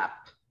pulling it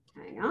up.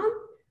 Hang on.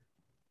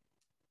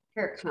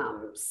 Here it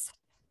comes.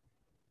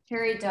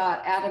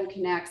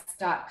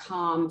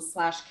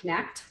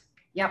 terri.adamconnects.com/connect.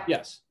 Yep.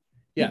 Yes.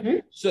 Yeah. Mm-hmm.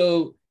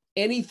 So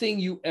anything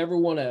you ever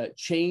want to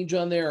change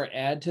on there or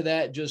add to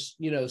that, just,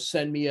 you know,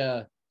 send me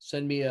a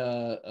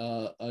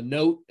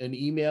note, an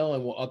email,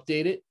 and we'll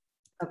update it.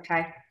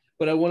 Okay.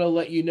 But I want to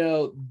let you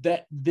know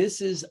that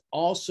this is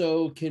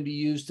also can be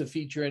used to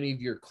feature any of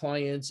your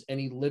clients,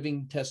 any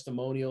living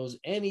testimonials,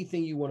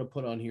 anything you want to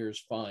put on here is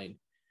fine.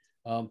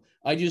 I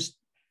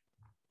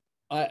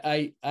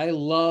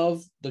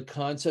love the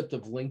concept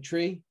of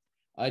Linktree.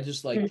 I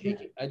just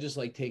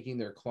like taking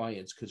their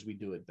clients because we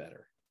do it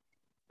better.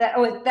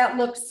 That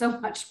looks so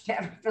much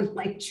better than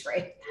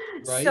Linktree.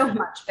 Right? So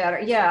much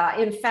better. Yeah.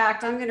 In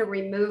fact, I'm going to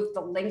remove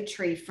the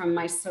Linktree from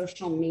my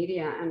social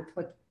media and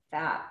put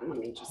that. Let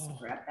me just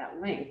grab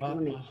that link.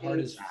 My heart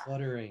is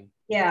fluttering.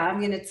 Yeah, I'm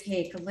going to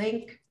take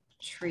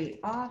Linktree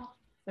off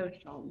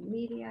social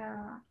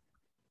media.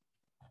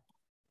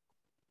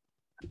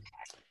 Okay.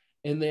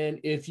 And then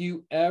if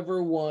you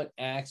ever want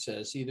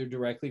access, either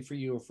directly for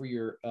you or for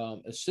your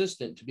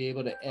assistant, to be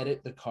able to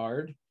edit the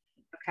card,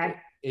 okay,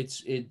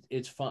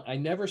 it's fun. I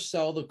never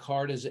sell the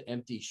card as an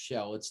empty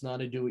shell. It's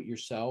not a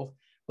do-it-yourself,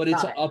 but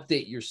it's an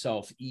update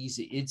yourself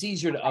easy. It's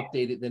easier to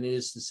update it than it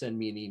is to send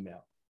me an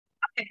email.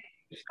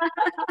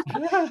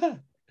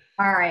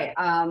 All right,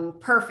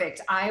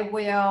 perfect. I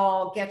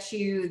will get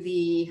you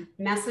the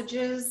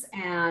messages,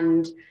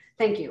 and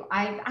Thank you.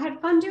 I had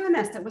fun doing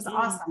this. It was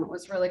awesome. It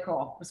was really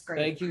cool. It was great.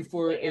 Thank you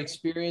for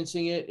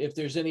experiencing it. If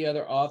there's any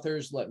other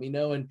authors, let me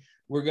know. And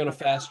we're going to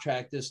fast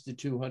track this to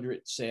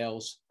 200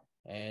 sales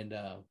and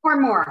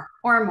or more.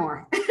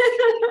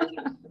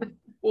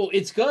 Well,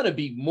 it's going to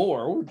be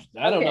more.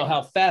 I don't know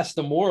how fast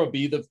the more will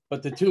be,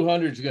 but the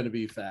 200 is going to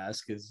be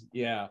fast because,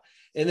 yeah.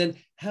 And then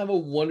have a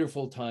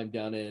wonderful time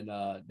down in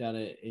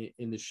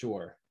the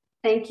shore.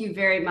 Thank you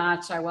very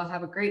much. I will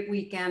have a great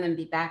weekend and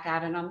be back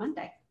at it on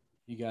Monday.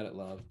 You got it,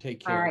 love.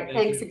 Take care. All right.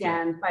 Thanks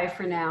again. Bye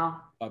for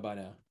now. Bye-bye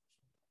now.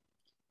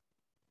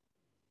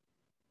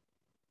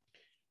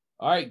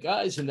 All right,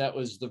 guys. And that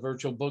was the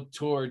virtual book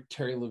tour.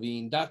 Terri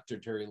Levine, Dr.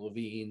 Terri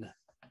Levine,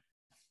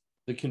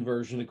 the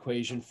conversion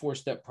equation,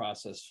 4-step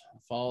process.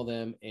 Follow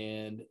them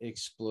and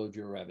explode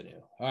your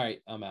revenue. All right.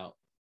 I'm out.